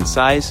depending on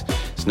size.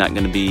 It's not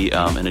going to be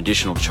an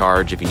additional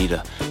charge if you need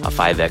a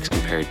 5X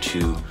compared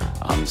to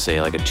say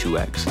like a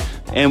 2X.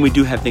 And we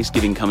do have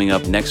Thanksgiving coming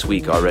up next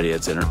week already.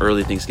 It's an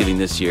early Thanksgiving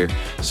this year.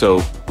 So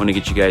I want to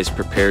get you guys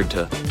prepared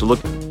to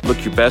look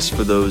your best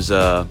for those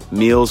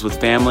meals with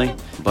family.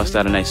 Bust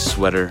out a nice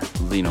sweater,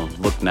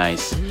 look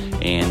nice,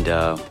 and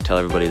tell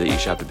everybody that you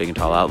shopped at Big and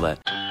Tall Outlet.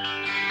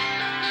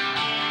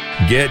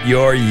 Get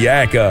your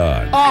yak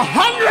on.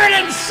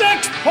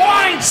 106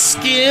 points!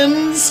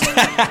 Skins!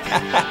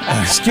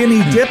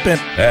 Skinny dipping.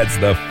 That's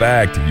the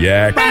fact,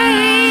 yak.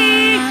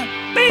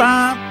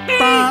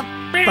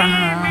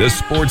 The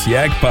Sports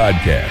Yak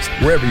Podcast,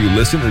 wherever you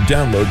listen or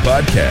download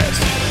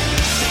podcasts.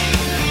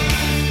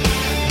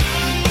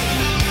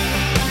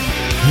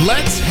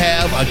 Let's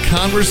have a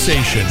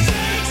conversation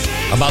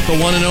about the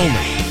one and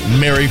only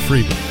Mary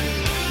Freeman.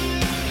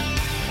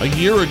 A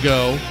year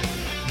ago,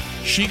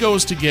 she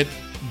goes to get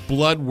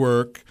blood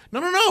work.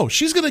 No.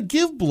 She's going to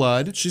give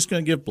blood. She's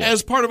going to give blood.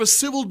 As part of a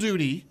civil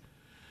duty.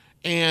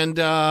 And,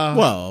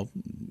 yeah,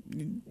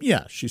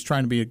 she's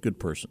trying to be a good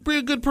person. Be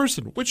a good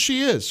person, which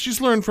she is.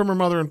 She's learned from her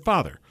mother and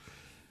father.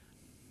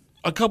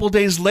 A couple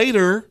days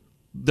later,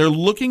 they're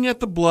looking at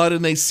the blood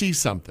and they see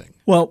something.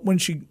 Well,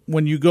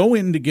 when you go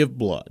in to give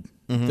blood,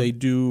 they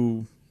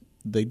do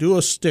they do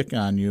a stick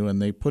on you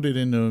and they put it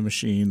into a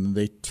machine and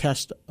they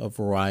test a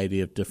variety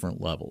of different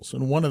levels.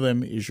 And one of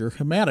them is your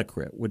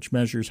hematocrit, which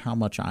measures how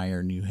much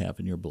iron you have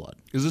in your blood.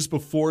 Is this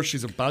before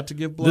she's about to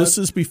give blood? This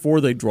is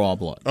before they draw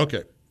blood.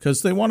 Okay.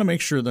 Because they want to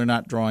make sure they're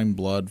not drawing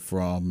blood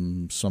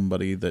from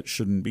somebody that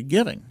shouldn't be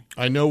giving.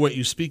 I know what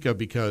you speak of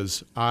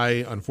because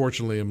I,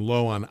 unfortunately, am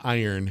low on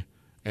iron,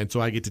 and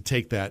so I get to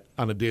take that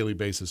on a daily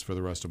basis for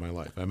the rest of my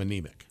life. I'm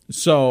anemic.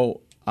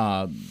 So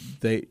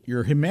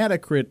your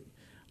hematocrit,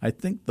 I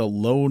think the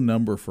low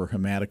number for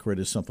hematocrit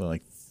is something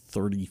like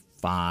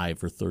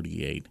 35 or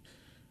 38.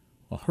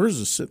 Well, hers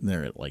is sitting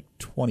there at like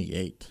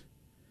 28.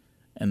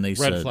 And they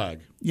said, red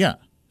flag. Yeah.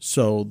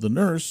 So the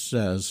nurse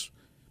says,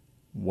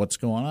 what's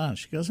going on?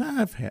 She goes,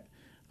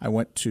 I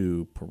went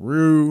to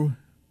Peru,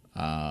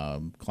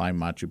 climbed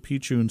Machu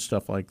Picchu and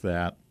stuff like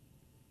that.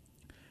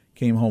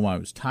 Came home, I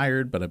was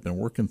tired, but I've been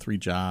working 3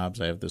 jobs.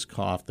 I have this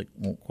cough that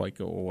won't quite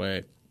go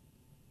away.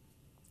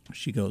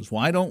 She goes,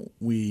 why don't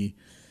we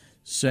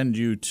send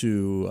you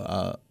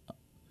to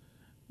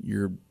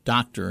your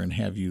doctor and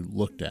have you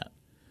looked at?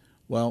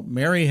 Well,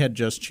 Mary had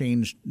just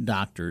changed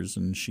doctors,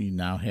 and she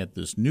now had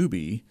this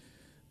newbie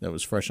that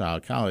was fresh out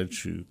of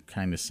college who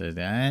kind of said,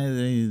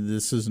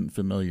 this isn't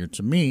familiar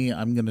to me.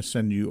 I'm going to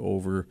send you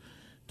over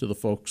to the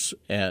folks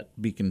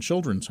at Beacon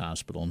Children's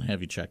Hospital and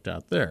have you checked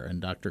out there. And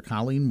Dr.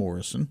 Colleen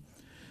Morrison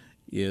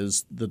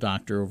is the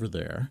doctor over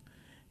there.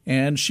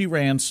 And she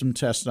ran some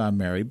tests on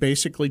Mary,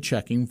 basically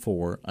checking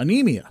for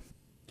anemia.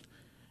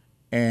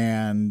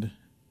 And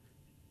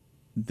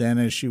then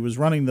as she was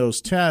running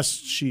those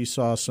tests, she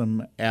saw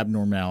some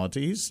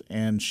abnormalities,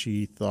 and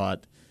she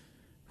thought,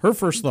 her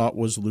first thought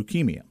was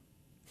leukemia.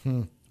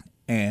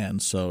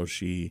 And so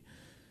she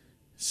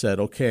said,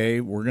 okay,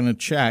 we're going to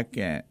check.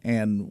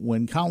 And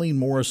when Colleen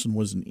Morrison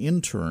was an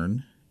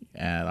intern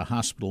at a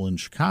hospital in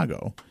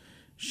Chicago,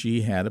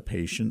 she had a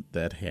patient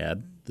that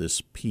had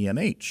this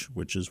PNH,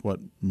 which is what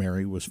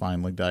Mary was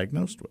finally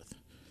diagnosed with.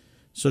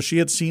 So she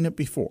had seen it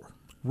before.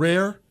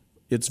 Rare?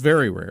 It's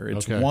very rare.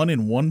 It's okay. 1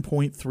 in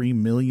 1.3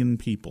 million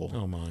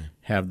people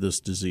have this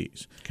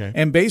disease. Okay.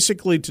 And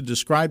basically, to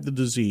describe the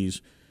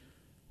disease,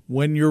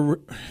 when your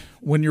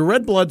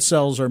red blood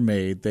cells are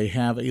made, they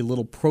have a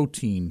little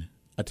protein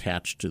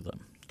attached to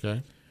them.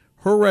 Okay.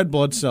 Her red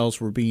blood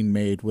cells were being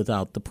made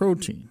without the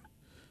protein.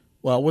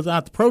 Well,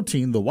 without the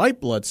protein, the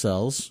white blood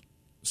cells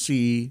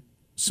see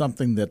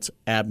something that's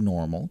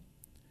abnormal,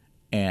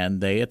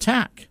 and they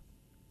attack.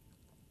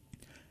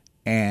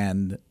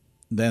 And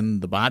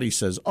then the body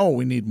says, oh,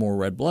 we need more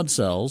red blood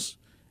cells,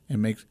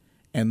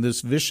 and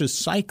this vicious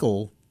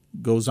cycle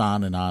goes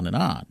on and on and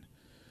on.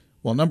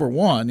 Well, number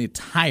one, it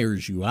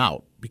tires you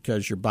out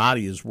because your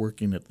body is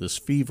working at this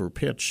fever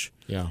pitch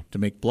to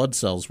make blood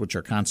cells which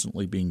are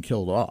constantly being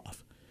killed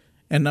off.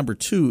 And number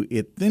two,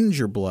 it thins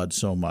your blood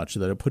so much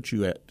that it puts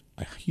you at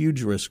a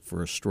huge risk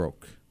for a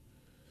stroke.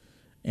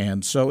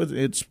 And so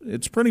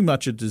it's pretty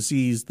much a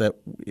disease that,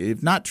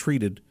 if not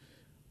treated,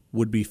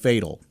 would be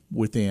fatal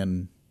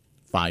within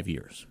 5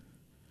 years.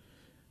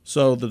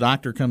 So the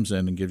doctor comes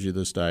in and gives you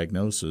this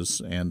diagnosis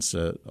and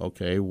said,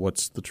 okay,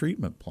 what's the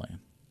treatment plan?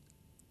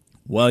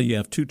 Well, you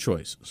have 2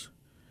 choices.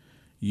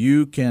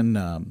 You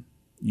can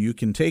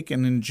take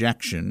an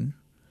injection.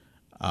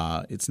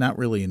 It's not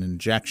really an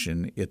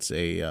injection. It's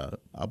a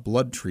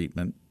blood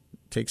treatment.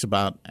 It takes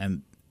about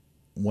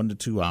 1 to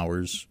 2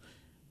 hours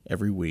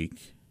every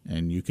week,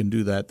 and you can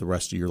do that the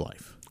rest of your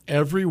life.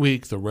 Every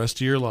week, the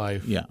rest of your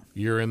life, yeah.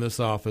 You're in this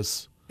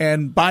office.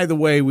 And by the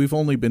way, we've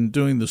only been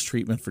doing this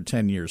treatment for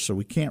 10 years, so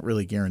we can't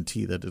really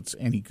guarantee that it's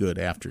any good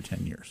after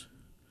 10 years.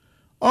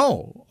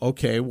 Oh,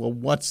 okay. Well,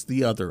 what's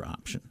the other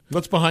option?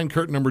 What's behind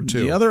curtain number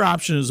 2? The other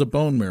option is a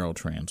bone marrow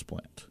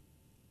transplant.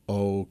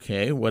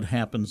 Okay, what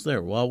happens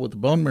there? Well, with the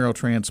bone marrow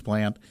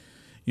transplant,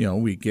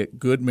 we get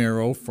good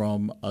marrow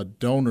from a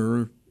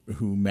donor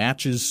who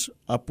matches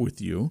up with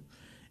you,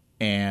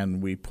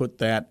 and we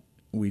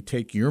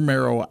take your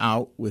marrow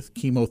out with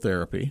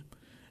chemotherapy,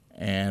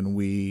 and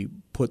we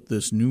put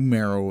this new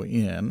marrow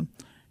in,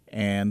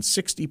 and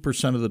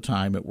 60% of the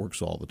time it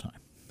works all the time.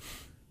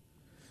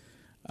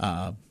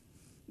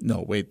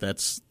 No, wait,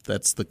 that's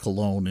the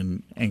cologne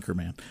in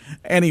Anchorman.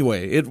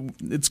 Anyway,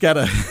 it's got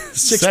a 60%.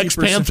 Sex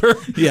Panther?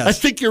 Yes. I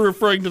think you're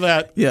referring to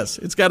that. Yes,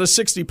 it's got a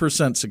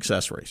 60%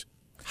 success rate.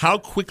 How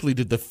quickly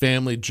did the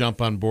family jump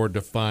on board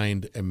to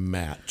find a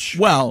match?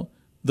 Well,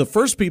 the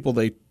first people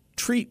they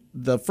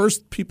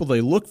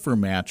look for a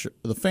match are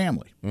the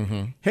family.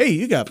 Mm-hmm. Hey,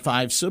 you got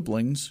 5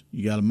 siblings.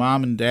 You got a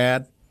mom and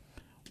dad.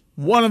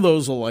 One of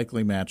those will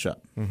likely match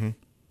up. Mm-hmm.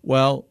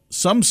 Well,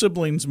 some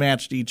siblings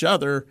matched each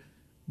other,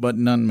 but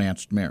none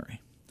matched Mary.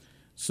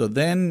 So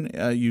then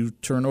you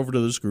turn over to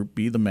this group,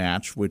 Be the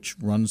Match, which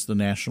runs the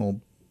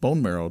National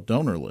Bone Marrow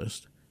Donor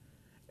List,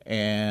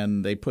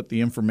 and they put the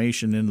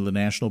information into the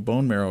National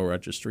Bone Marrow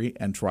Registry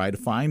and try to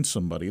find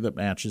somebody that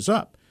matches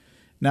up.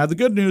 Now, the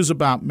good news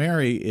about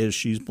Mary is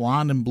she's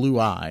blonde and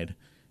blue-eyed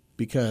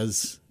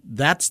because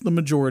that's the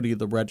majority of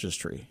the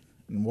registry.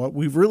 And what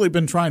we've really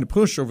been trying to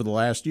push over the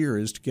last year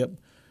is to get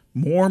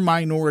more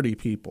minority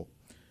people,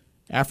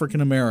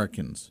 African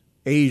Americans,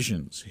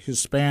 Asians,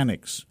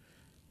 Hispanics.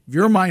 If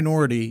you're a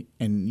minority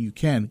and you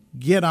can,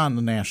 get on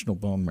the National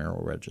Bone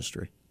Marrow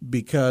Registry,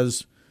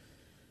 because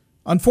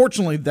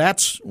unfortunately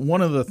that's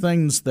one of the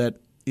things that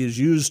is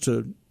used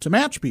to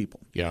match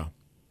people. Yeah.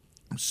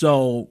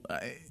 So,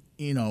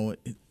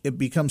 it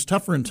becomes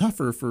tougher and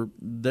tougher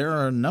there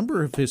are a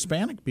number of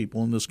Hispanic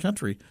people in this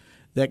country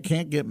that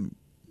can't get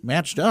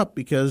matched up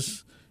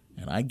because,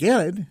 and I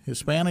get it,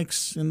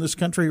 Hispanics in this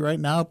country right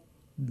now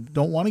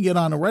don't want to get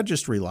on a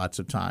registry lots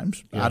of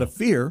times out of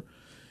fear.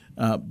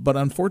 But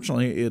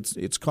unfortunately,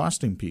 it's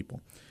costing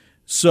people.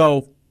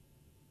 So,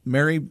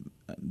 Mary,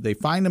 they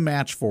find a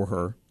match for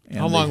her. And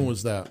how long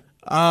was that?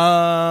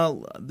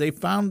 We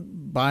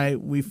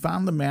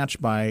found the match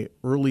by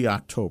early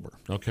October.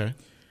 Okay.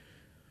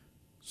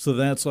 So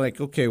that's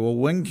like, okay, well,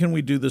 when can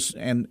we do this?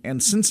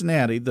 And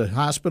Cincinnati, the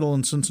hospital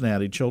in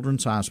Cincinnati,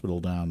 Children's Hospital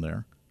down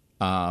there,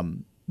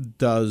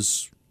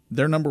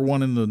 they're number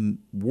one in the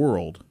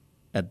world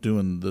at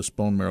doing this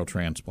bone marrow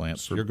transplant.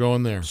 So you're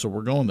going there. So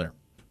we're going there.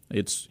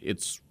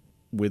 It's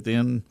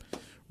within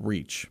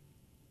reach.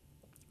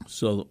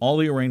 So all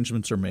the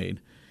arrangements are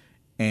made.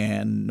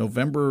 And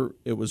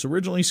it was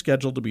originally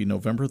scheduled to be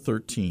November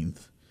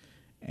 13th.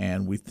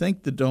 And we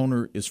think the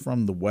donor is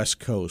from the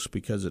West Coast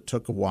because it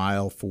took a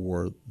while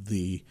for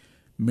the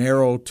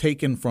marrow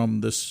taken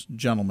from this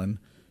gentleman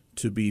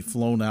to be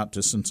flown out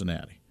to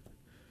Cincinnati.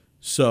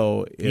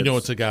 So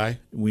it's a guy?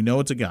 We know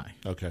it's a guy.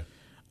 Okay.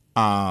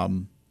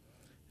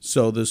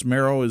 So this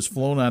marrow is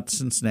flown out to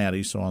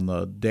Cincinnati. So on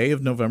the day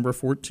of November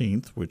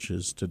 14th, which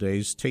is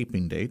today's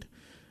taping date,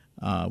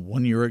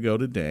 1 year ago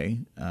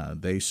today,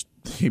 they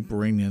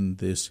bring in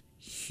this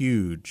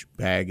huge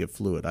bag of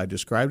fluid. I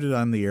described it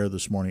on the air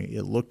this morning.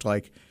 It looked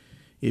like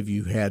if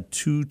you had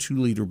 2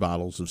 2-liter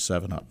bottles of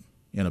 7-Up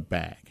in a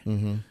bag.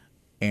 Mm-hmm.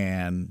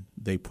 And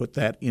they put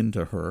that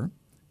into her,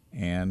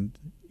 and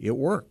it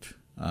worked.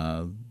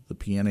 The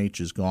PNH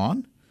is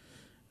gone.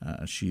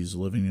 She's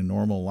living a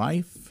normal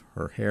life.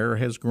 Her hair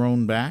has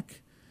grown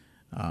back.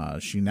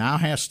 She now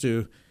has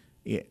to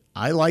 –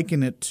 I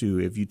liken it to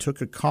if you took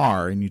a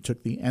car and you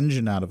took the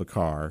engine out of a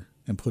car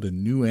and put a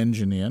new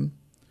engine in,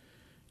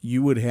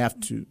 you would have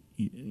to,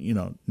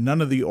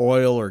 none of the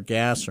oil or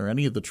gas or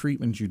any of the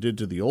treatments you did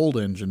to the old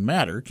engine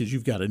matter because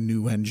you've got a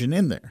new engine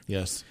in there.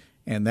 Yes.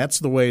 And that's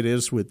the way it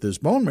is with this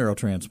bone marrow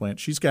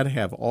transplant. She's got to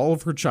have all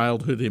of her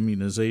childhood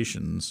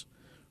immunizations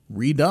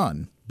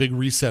redone. Big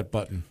reset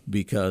button.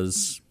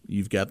 Because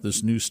you've got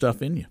this new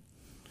stuff in you.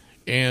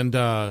 And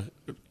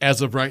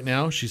as of right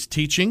now, she's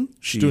teaching.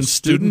 She's doing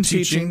student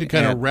teaching to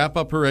kind of wrap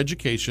up her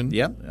education.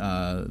 Yep.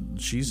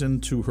 She's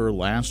into her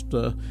last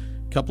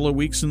couple of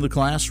weeks in the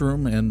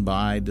classroom, and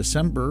by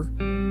December,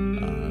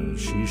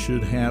 she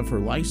should have her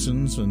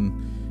license.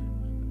 And,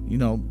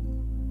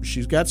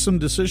 she's got some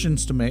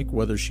decisions to make,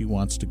 whether she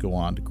wants to go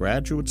on to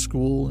graduate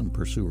school and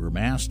pursue her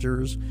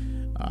master's,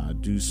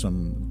 do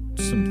some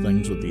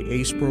things with the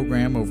ACE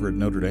program over at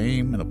Notre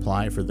Dame and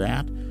apply for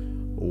that,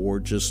 or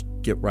just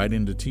get right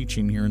into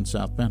teaching here in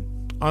South Bend.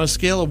 On a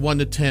scale of 1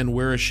 to 10,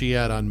 where is she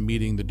at on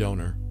meeting the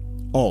donor?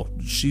 Oh,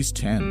 she's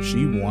 10.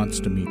 She wants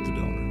to meet the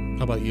donor.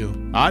 How about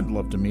you? I'd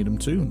love to meet him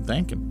too and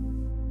thank him.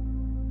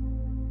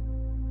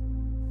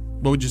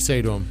 What would you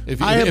say to him? If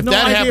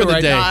that happened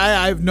today?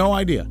 I have no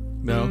idea.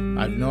 No?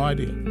 I have no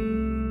idea.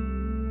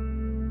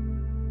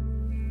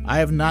 I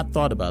have not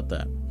thought about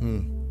that.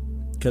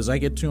 Because I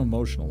get too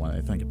emotional when I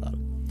think about it.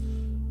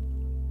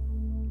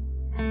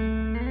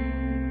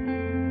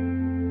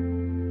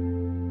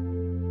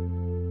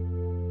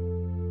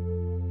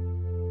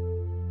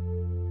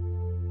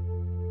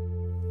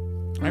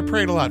 I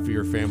prayed a lot for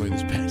your family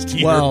this past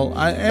year. Well,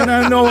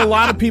 I know a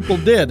lot of people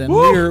did, and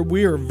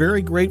we are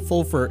very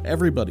grateful for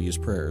everybody's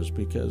prayers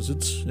because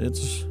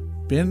it's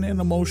been an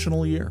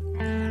emotional year.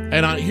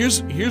 And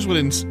here's what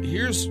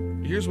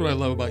I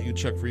love about you,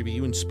 Chuck Freeby.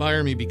 You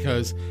inspire me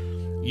because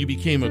you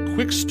became a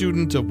quick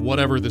student of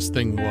whatever this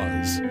thing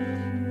was,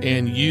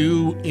 and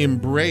you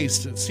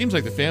embraced. It seems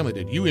like the family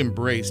did. You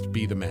embraced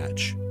Be the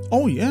Match.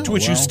 Oh yeah, to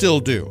which you still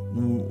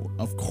do.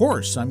 Of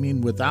course. I mean,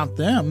 without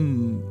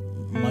them,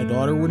 my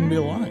daughter wouldn't be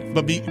alive.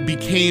 But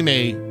became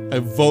a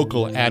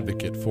vocal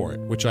advocate for it,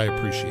 which I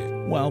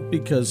appreciate. Well,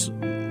 because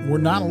we're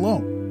not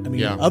alone. I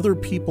mean, other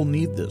people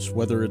need this,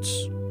 whether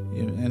it's,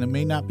 and it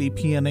may not be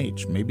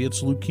PNH, maybe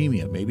it's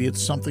leukemia, maybe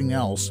it's something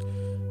else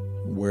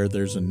where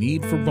there's a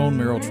need for bone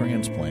marrow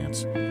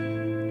transplants.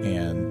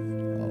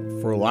 And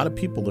for a lot of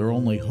people, their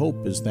only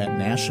hope is that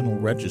national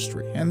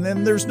registry. And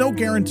then there's no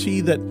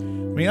guarantee that,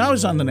 I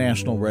was on the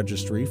national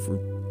registry for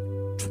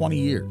 20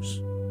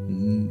 years.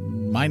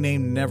 My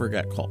name never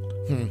got called,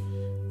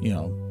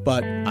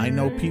 but I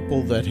know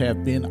people that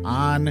have been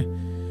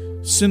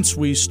on since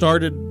we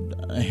started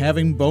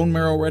having bone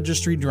marrow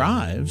registry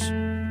drives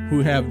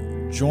who have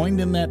joined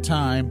in that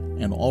time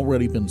and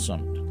already been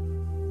summoned.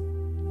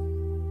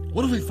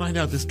 What if we find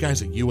out this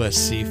guy's a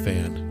USC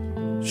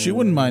fan? She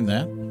wouldn't mind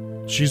that.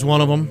 She's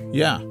one of them?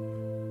 Yeah.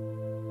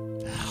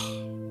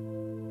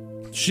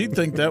 She'd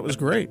think that was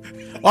great.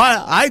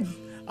 I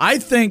I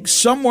think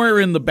somewhere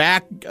in the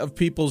back of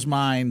people's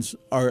minds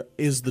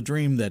is the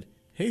dream that,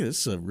 hey,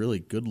 this is a really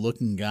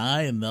good-looking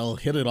guy, and they'll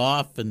hit it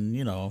off, and,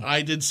 you know.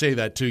 I did say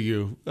that to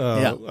you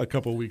a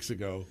couple weeks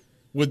ago.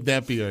 Wouldn't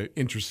that be an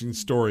interesting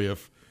story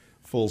of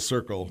full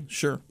circle?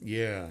 Sure.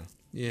 Yeah.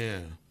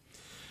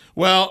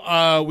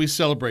 Well, we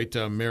celebrate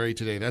Mary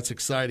today. That's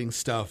exciting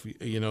stuff.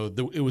 You know,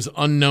 it was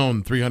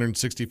unknown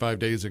 365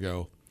 days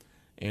ago,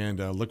 and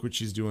look what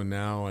she's doing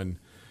now. And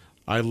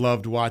I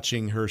loved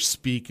watching her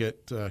speak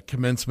at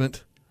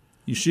commencement.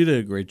 She did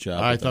a great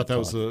job. I thought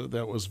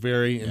that was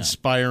very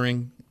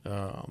inspiring.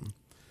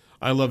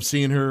 I loved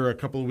seeing her a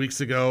couple of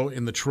weeks ago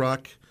in the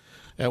truck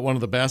at one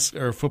of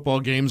the football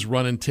games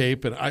running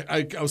tape, and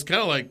I was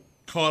kind of like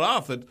caught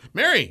off that,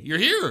 Mary, you're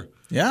here.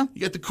 Yeah,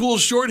 you got the cool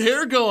short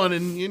hair going,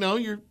 and you know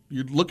you're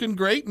looking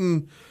great,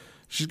 and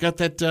she's got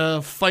that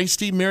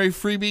feisty Mary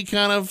Freebie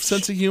kind of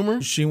sense of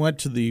humor. She went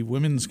to the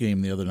women's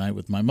game the other night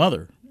with my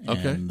mother,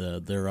 okay, and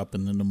they're up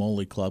in the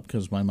Namoli Club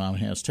because my mom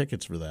has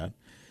tickets for that,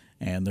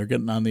 and they're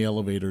getting on the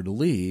elevator to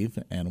leave,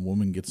 and a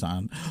woman gets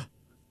on.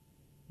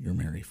 You're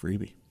Mary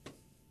Freebie.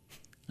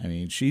 I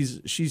mean,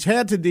 she's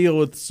had to deal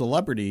with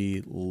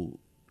celebrity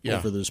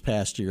over this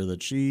past year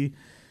that she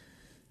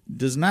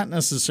does not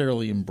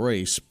necessarily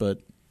embrace,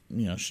 but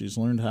you know, she's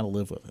learned how to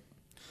live with it.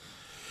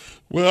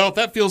 Well,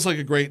 that feels like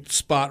a great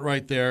spot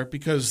right there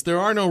because there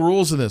are no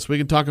rules in this. We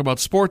can talk about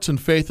sports and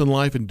faith and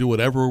life and do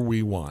whatever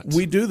we want.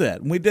 We do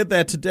that, and we did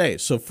that today.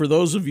 So for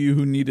those of you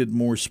who needed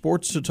more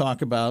sports to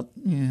talk about,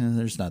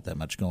 there's not that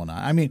much going on.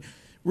 I mean,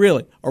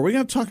 really, are we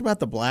going to talk about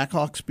the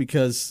Blackhawks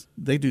because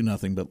they do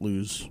nothing but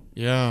lose?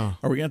 Yeah.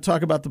 Are we going to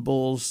talk about the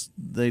Bulls?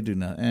 They do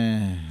not.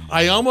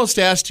 I almost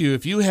asked you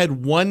if you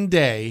had one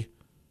day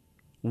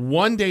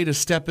to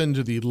step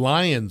into the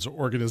Lions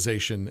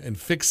organization and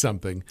fix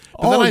something.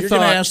 But then you're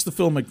going to ask the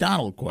Phil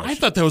McDonald question. I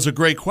thought that was a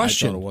great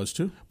question. I thought it was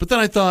too. But then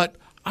I thought,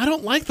 I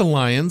don't like the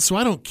Lions, so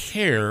I don't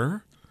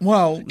care.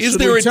 Well,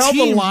 should we tell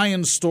the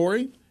Lions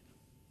story?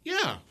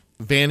 Yeah.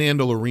 Van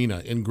Andel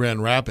Arena in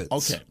Grand Rapids.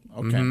 Okay.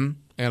 Mm-hmm.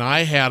 And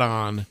I had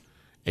on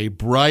a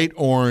bright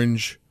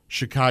orange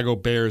Chicago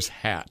Bears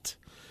hat.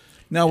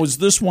 Now, was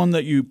this one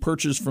that you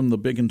purchased from the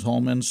Big and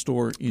Tall Men's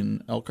store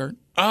in Elkhart?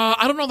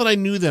 I don't know that I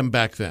knew them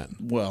back then.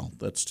 Well,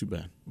 that's too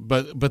bad.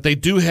 But they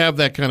do have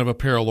that kind of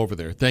apparel over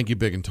there. Thank you,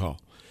 Big and Tall.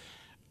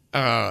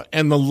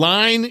 And the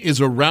line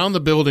is around the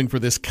building for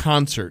this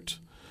concert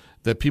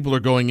that people are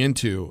going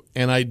into.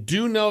 And I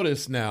do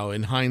notice now,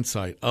 in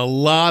hindsight, a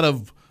lot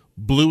of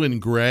blue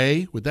and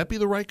gray. Would that be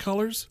the right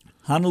colors?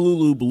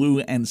 Honolulu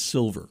blue and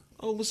silver.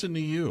 Oh, listen to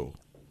you.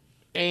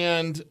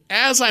 And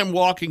as I'm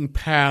walking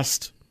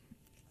past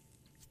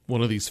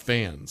one of these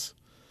fans,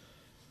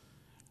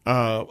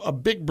 a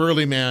big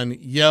burly man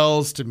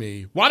yells to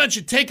me, "Why don't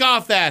you take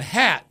off that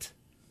hat?"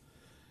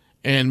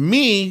 And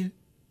me,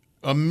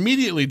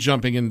 immediately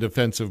jumping in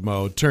defensive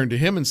mode, turned to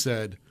him and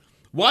said,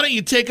 "Why don't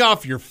you take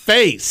off your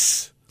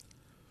face?"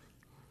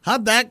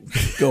 How'd that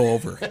go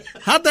over?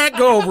 How'd that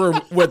go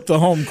over with the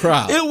home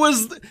crowd?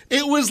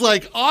 It was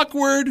like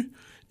awkward.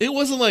 It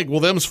wasn't like,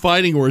 well, them's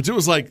fighting words. It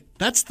was like,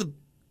 that's the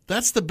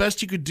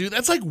best you could do.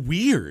 That's like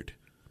weird.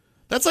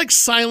 That's like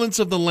Silence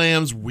of the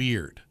Lambs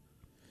weird.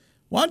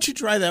 Why don't you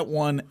try that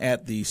one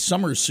at the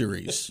Summer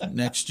Series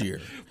next year?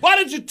 Why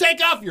don't you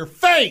take off your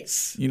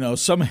face? You know,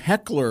 some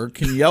heckler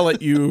can yell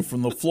at you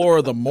from the floor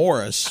of the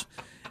Morris,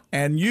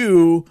 and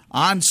you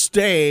on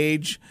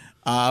stage,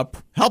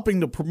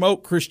 helping to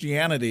promote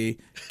Christianity,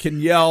 can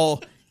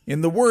yell,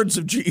 in the words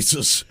of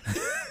Jesus,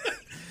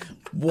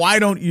 "Why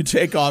don't you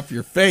take off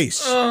your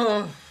face?"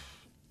 Yeah,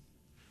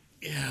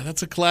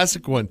 that's a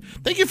classic one.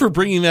 Thank you for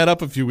bringing that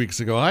up a few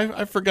weeks ago.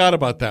 I forgot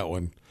about that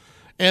one.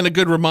 And a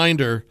good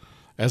reminder,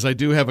 as I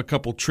do have a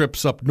couple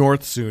trips up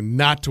north soon,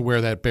 not to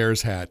wear that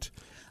Bears hat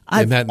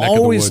in that neck of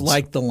the woods. I've always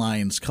liked the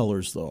Lions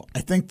colors, though.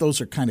 I think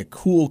those are kind of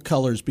cool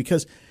colors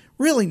because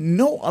really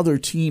no other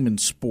team in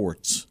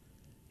sports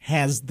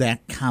has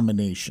that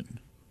combination.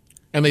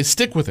 And they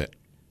stick with it.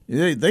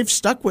 They've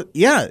stuck with,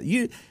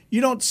 you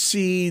don't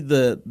see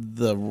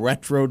the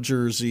retro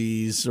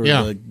jerseys or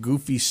the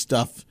goofy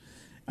stuff.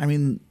 I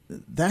mean,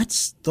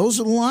 those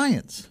are the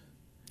Lions.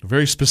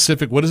 Very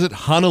specific. What is it?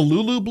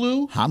 Honolulu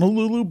blue?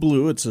 Honolulu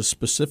blue. It's a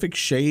specific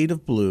shade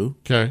of blue.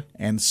 Okay.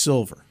 And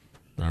silver.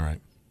 All right.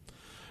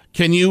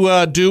 Can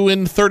you do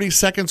in 30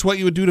 seconds what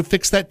you would do to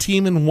fix that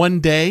team in one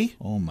day?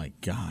 Oh, my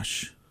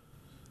gosh.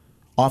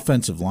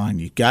 Offensive line.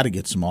 You've got to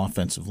get some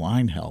offensive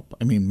line help.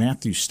 I mean,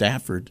 Matthew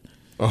Stafford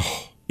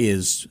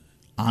is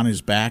on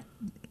his back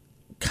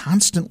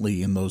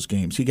constantly in those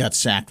games. He got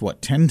sacked,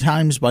 10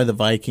 times by the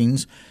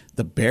Vikings.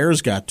 The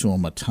Bears got to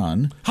him a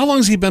ton. How long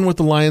has he been with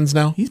the Lions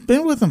now? He's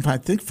been with them, I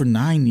think, for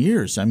 9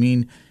 years. I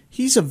mean,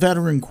 he's a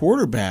veteran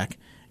quarterback,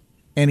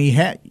 and he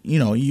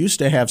used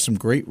to have some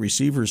great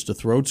receivers to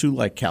throw to,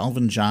 like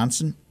Calvin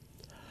Johnson.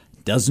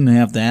 Doesn't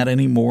have that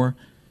anymore,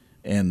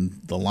 and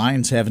the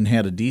Lions haven't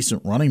had a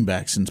decent running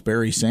back since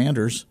Barry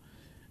Sanders.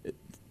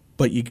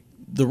 But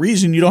the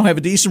reason you don't have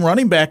a decent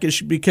running back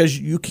is because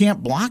you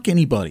can't block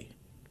anybody.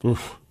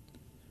 Oof.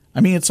 I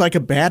mean, it's like a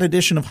bad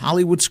edition of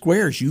Hollywood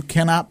Squares. You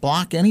cannot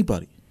block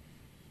anybody.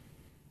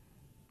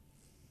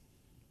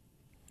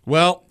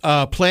 Well,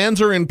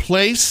 plans are in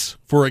place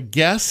for a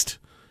guest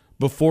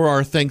before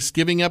our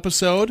Thanksgiving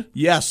episode.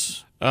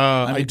 Yes.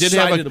 I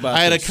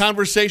had a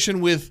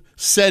conversation with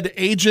said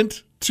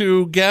agent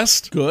to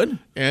guest. Good.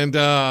 And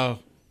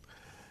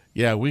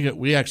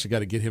we actually got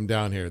to get him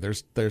down here.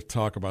 There's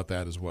talk about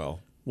that as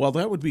well. Well,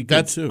 that would be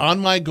good too. On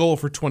my goal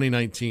for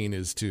 2019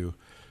 is to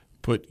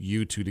put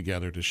you two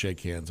together to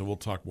shake hands, and we'll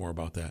talk more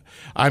about that.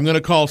 I'm going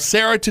to call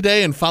Sarah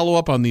today and follow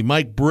up on the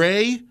Mike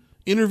Bray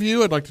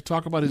interview. I'd like to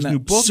talk about his new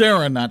book.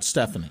 Sarah, not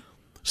Stephanie.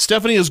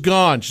 Stephanie is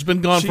gone. She's been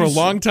gone for a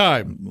long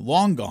time.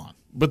 Long gone.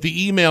 But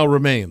the email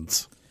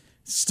remains.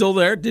 Still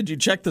there? Did you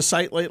check the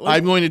site lately?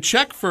 I'm going to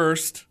check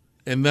first,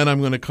 and then I'm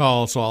going to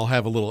call, so I'll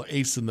have a little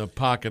ace in the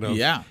pocket of,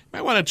 yeah.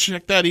 I want to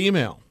check that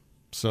email.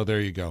 So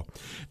there you go.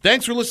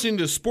 Thanks for listening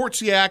to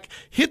Sports Yak.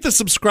 Hit the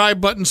subscribe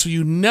button so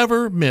you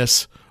never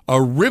miss a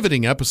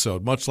riveting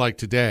episode, much like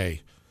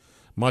today.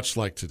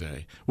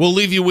 We'll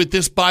leave you with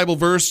this Bible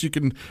verse. You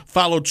can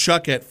follow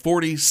Chuck at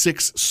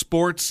 46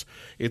 Sports.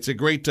 It's a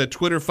great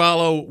Twitter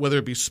follow, whether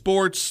it be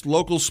sports,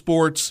 local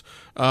sports,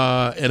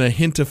 and a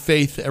hint of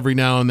faith every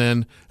now and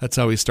then. That's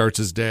how he starts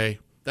his day.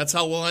 That's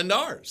how we'll end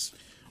ours.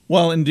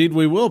 Well, indeed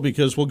we will,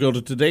 because we'll go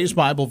to today's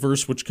Bible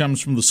verse, which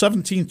comes from the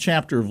 17th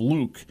chapter of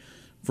Luke,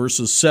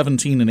 verses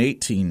 17 and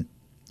 18.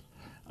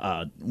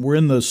 We're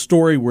in the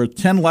story where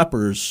 10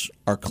 lepers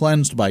are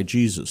cleansed by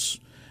Jesus.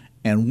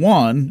 And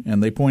one,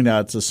 and they point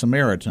out it's a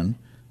Samaritan,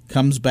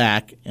 comes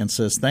back and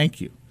says, "Thank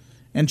you."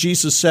 And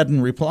Jesus said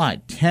in reply,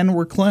 10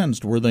 were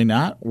cleansed, were they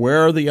not? Where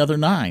are the other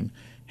 9?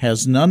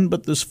 Has none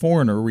but this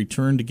foreigner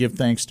returned to give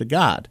thanks to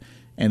God?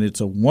 And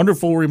it's a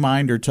wonderful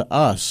reminder to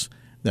us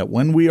that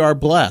when we are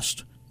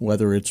blessed,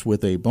 whether it's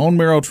with a bone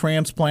marrow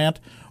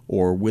transplant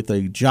or with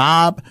a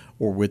job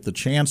or with the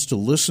chance to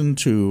listen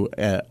to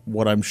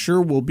what I'm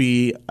sure will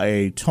be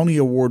a Tony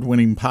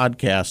Award-winning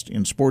podcast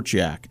in Sports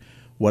Yak,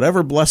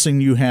 whatever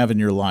blessing you have in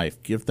your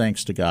life, give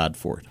thanks to God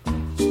for it.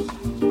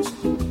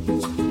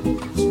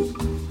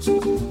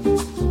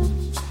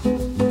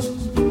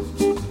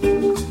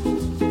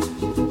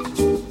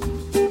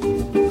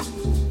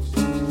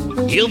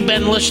 You've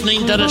been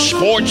listening to the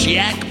Sports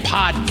Yak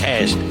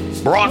Podcast,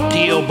 brought to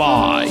you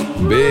by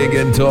Big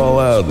and Tall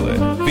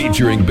Outlet,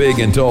 featuring big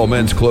and tall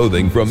men's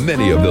clothing from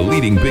many of the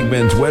leading big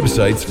men's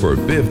websites for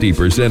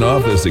 50%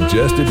 off the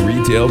suggested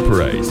retail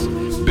price.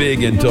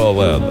 Big and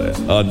Tall Outlet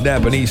on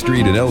Napanee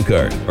Street in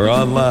Elkhart, or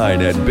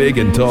online at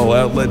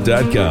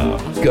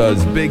bigandtalloutlet.com.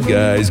 Because big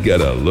guys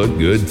gotta look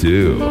good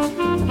too.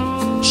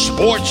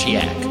 Sports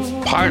Yak,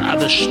 part of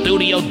the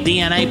Studio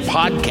DNA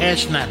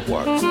Podcast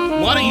Network.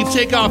 Why don't you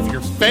take off your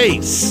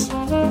face?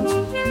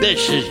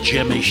 This is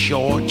Jimmy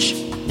Shorts,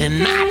 and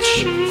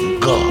that's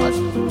good.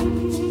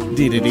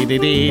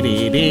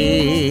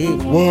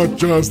 What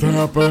just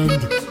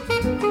happened?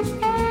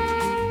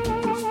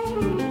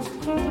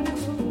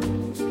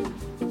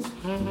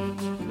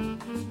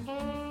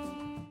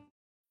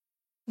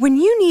 When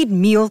you need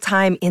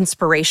mealtime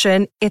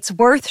inspiration, it's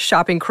worth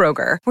shopping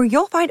Kroger, where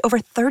you'll find over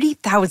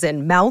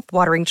 30,000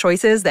 mouth-watering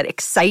choices that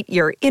excite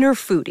your inner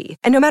foodie.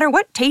 And no matter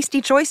what tasty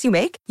choice you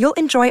make, you'll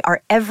enjoy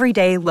our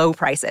everyday low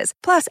prices,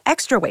 plus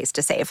extra ways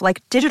to save,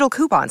 like digital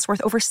coupons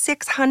worth over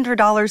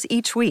 $600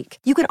 each week.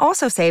 You can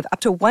also save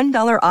up to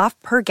 $1 off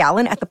per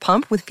gallon at the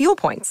pump with fuel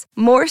points.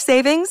 More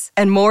savings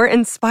and more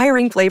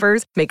inspiring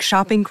flavors make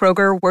shopping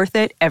Kroger worth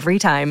it every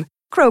time.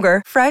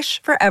 Kroger,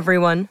 fresh for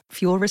everyone.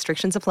 Fuel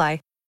restrictions apply.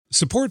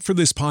 Support for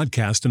this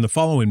podcast and the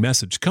following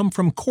message come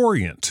from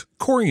Corient.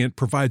 Corient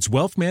provides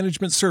wealth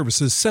management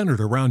services centered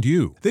around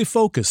you. They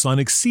focus on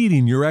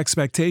exceeding your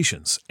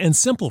expectations and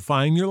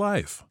simplifying your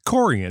life.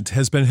 Corient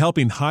has been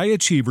helping high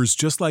achievers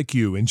just like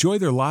you enjoy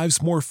their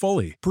lives more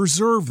fully,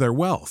 preserve their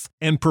wealth,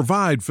 and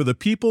provide for the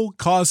people,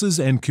 causes,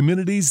 and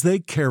communities they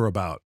care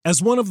about.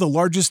 As one of the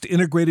largest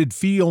integrated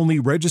fee-only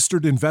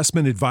registered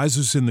investment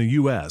advisors in the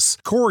U.S.,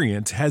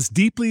 Corient has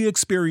deeply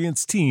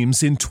experienced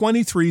teams in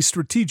 23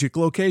 strategic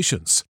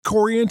locations.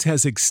 Corient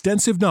has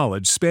extensive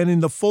knowledge spanning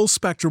the full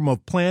spectrum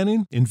of planning,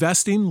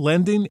 investing,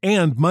 lending,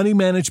 and money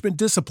management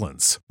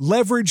disciplines.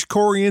 Leverage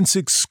Corient's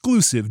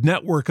exclusive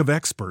network of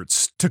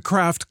experts to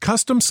craft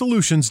custom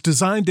solutions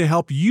designed to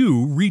help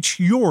you reach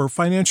your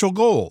financial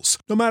goals,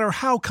 no matter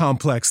how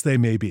complex they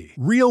may be.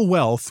 Real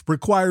wealth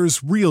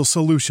requires real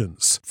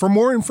solutions. For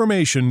more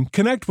information,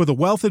 connect with a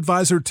wealth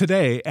advisor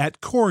today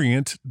at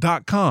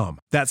Corient.com.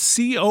 That's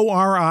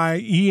Corient.com.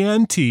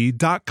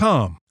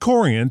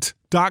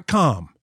 Corient.com.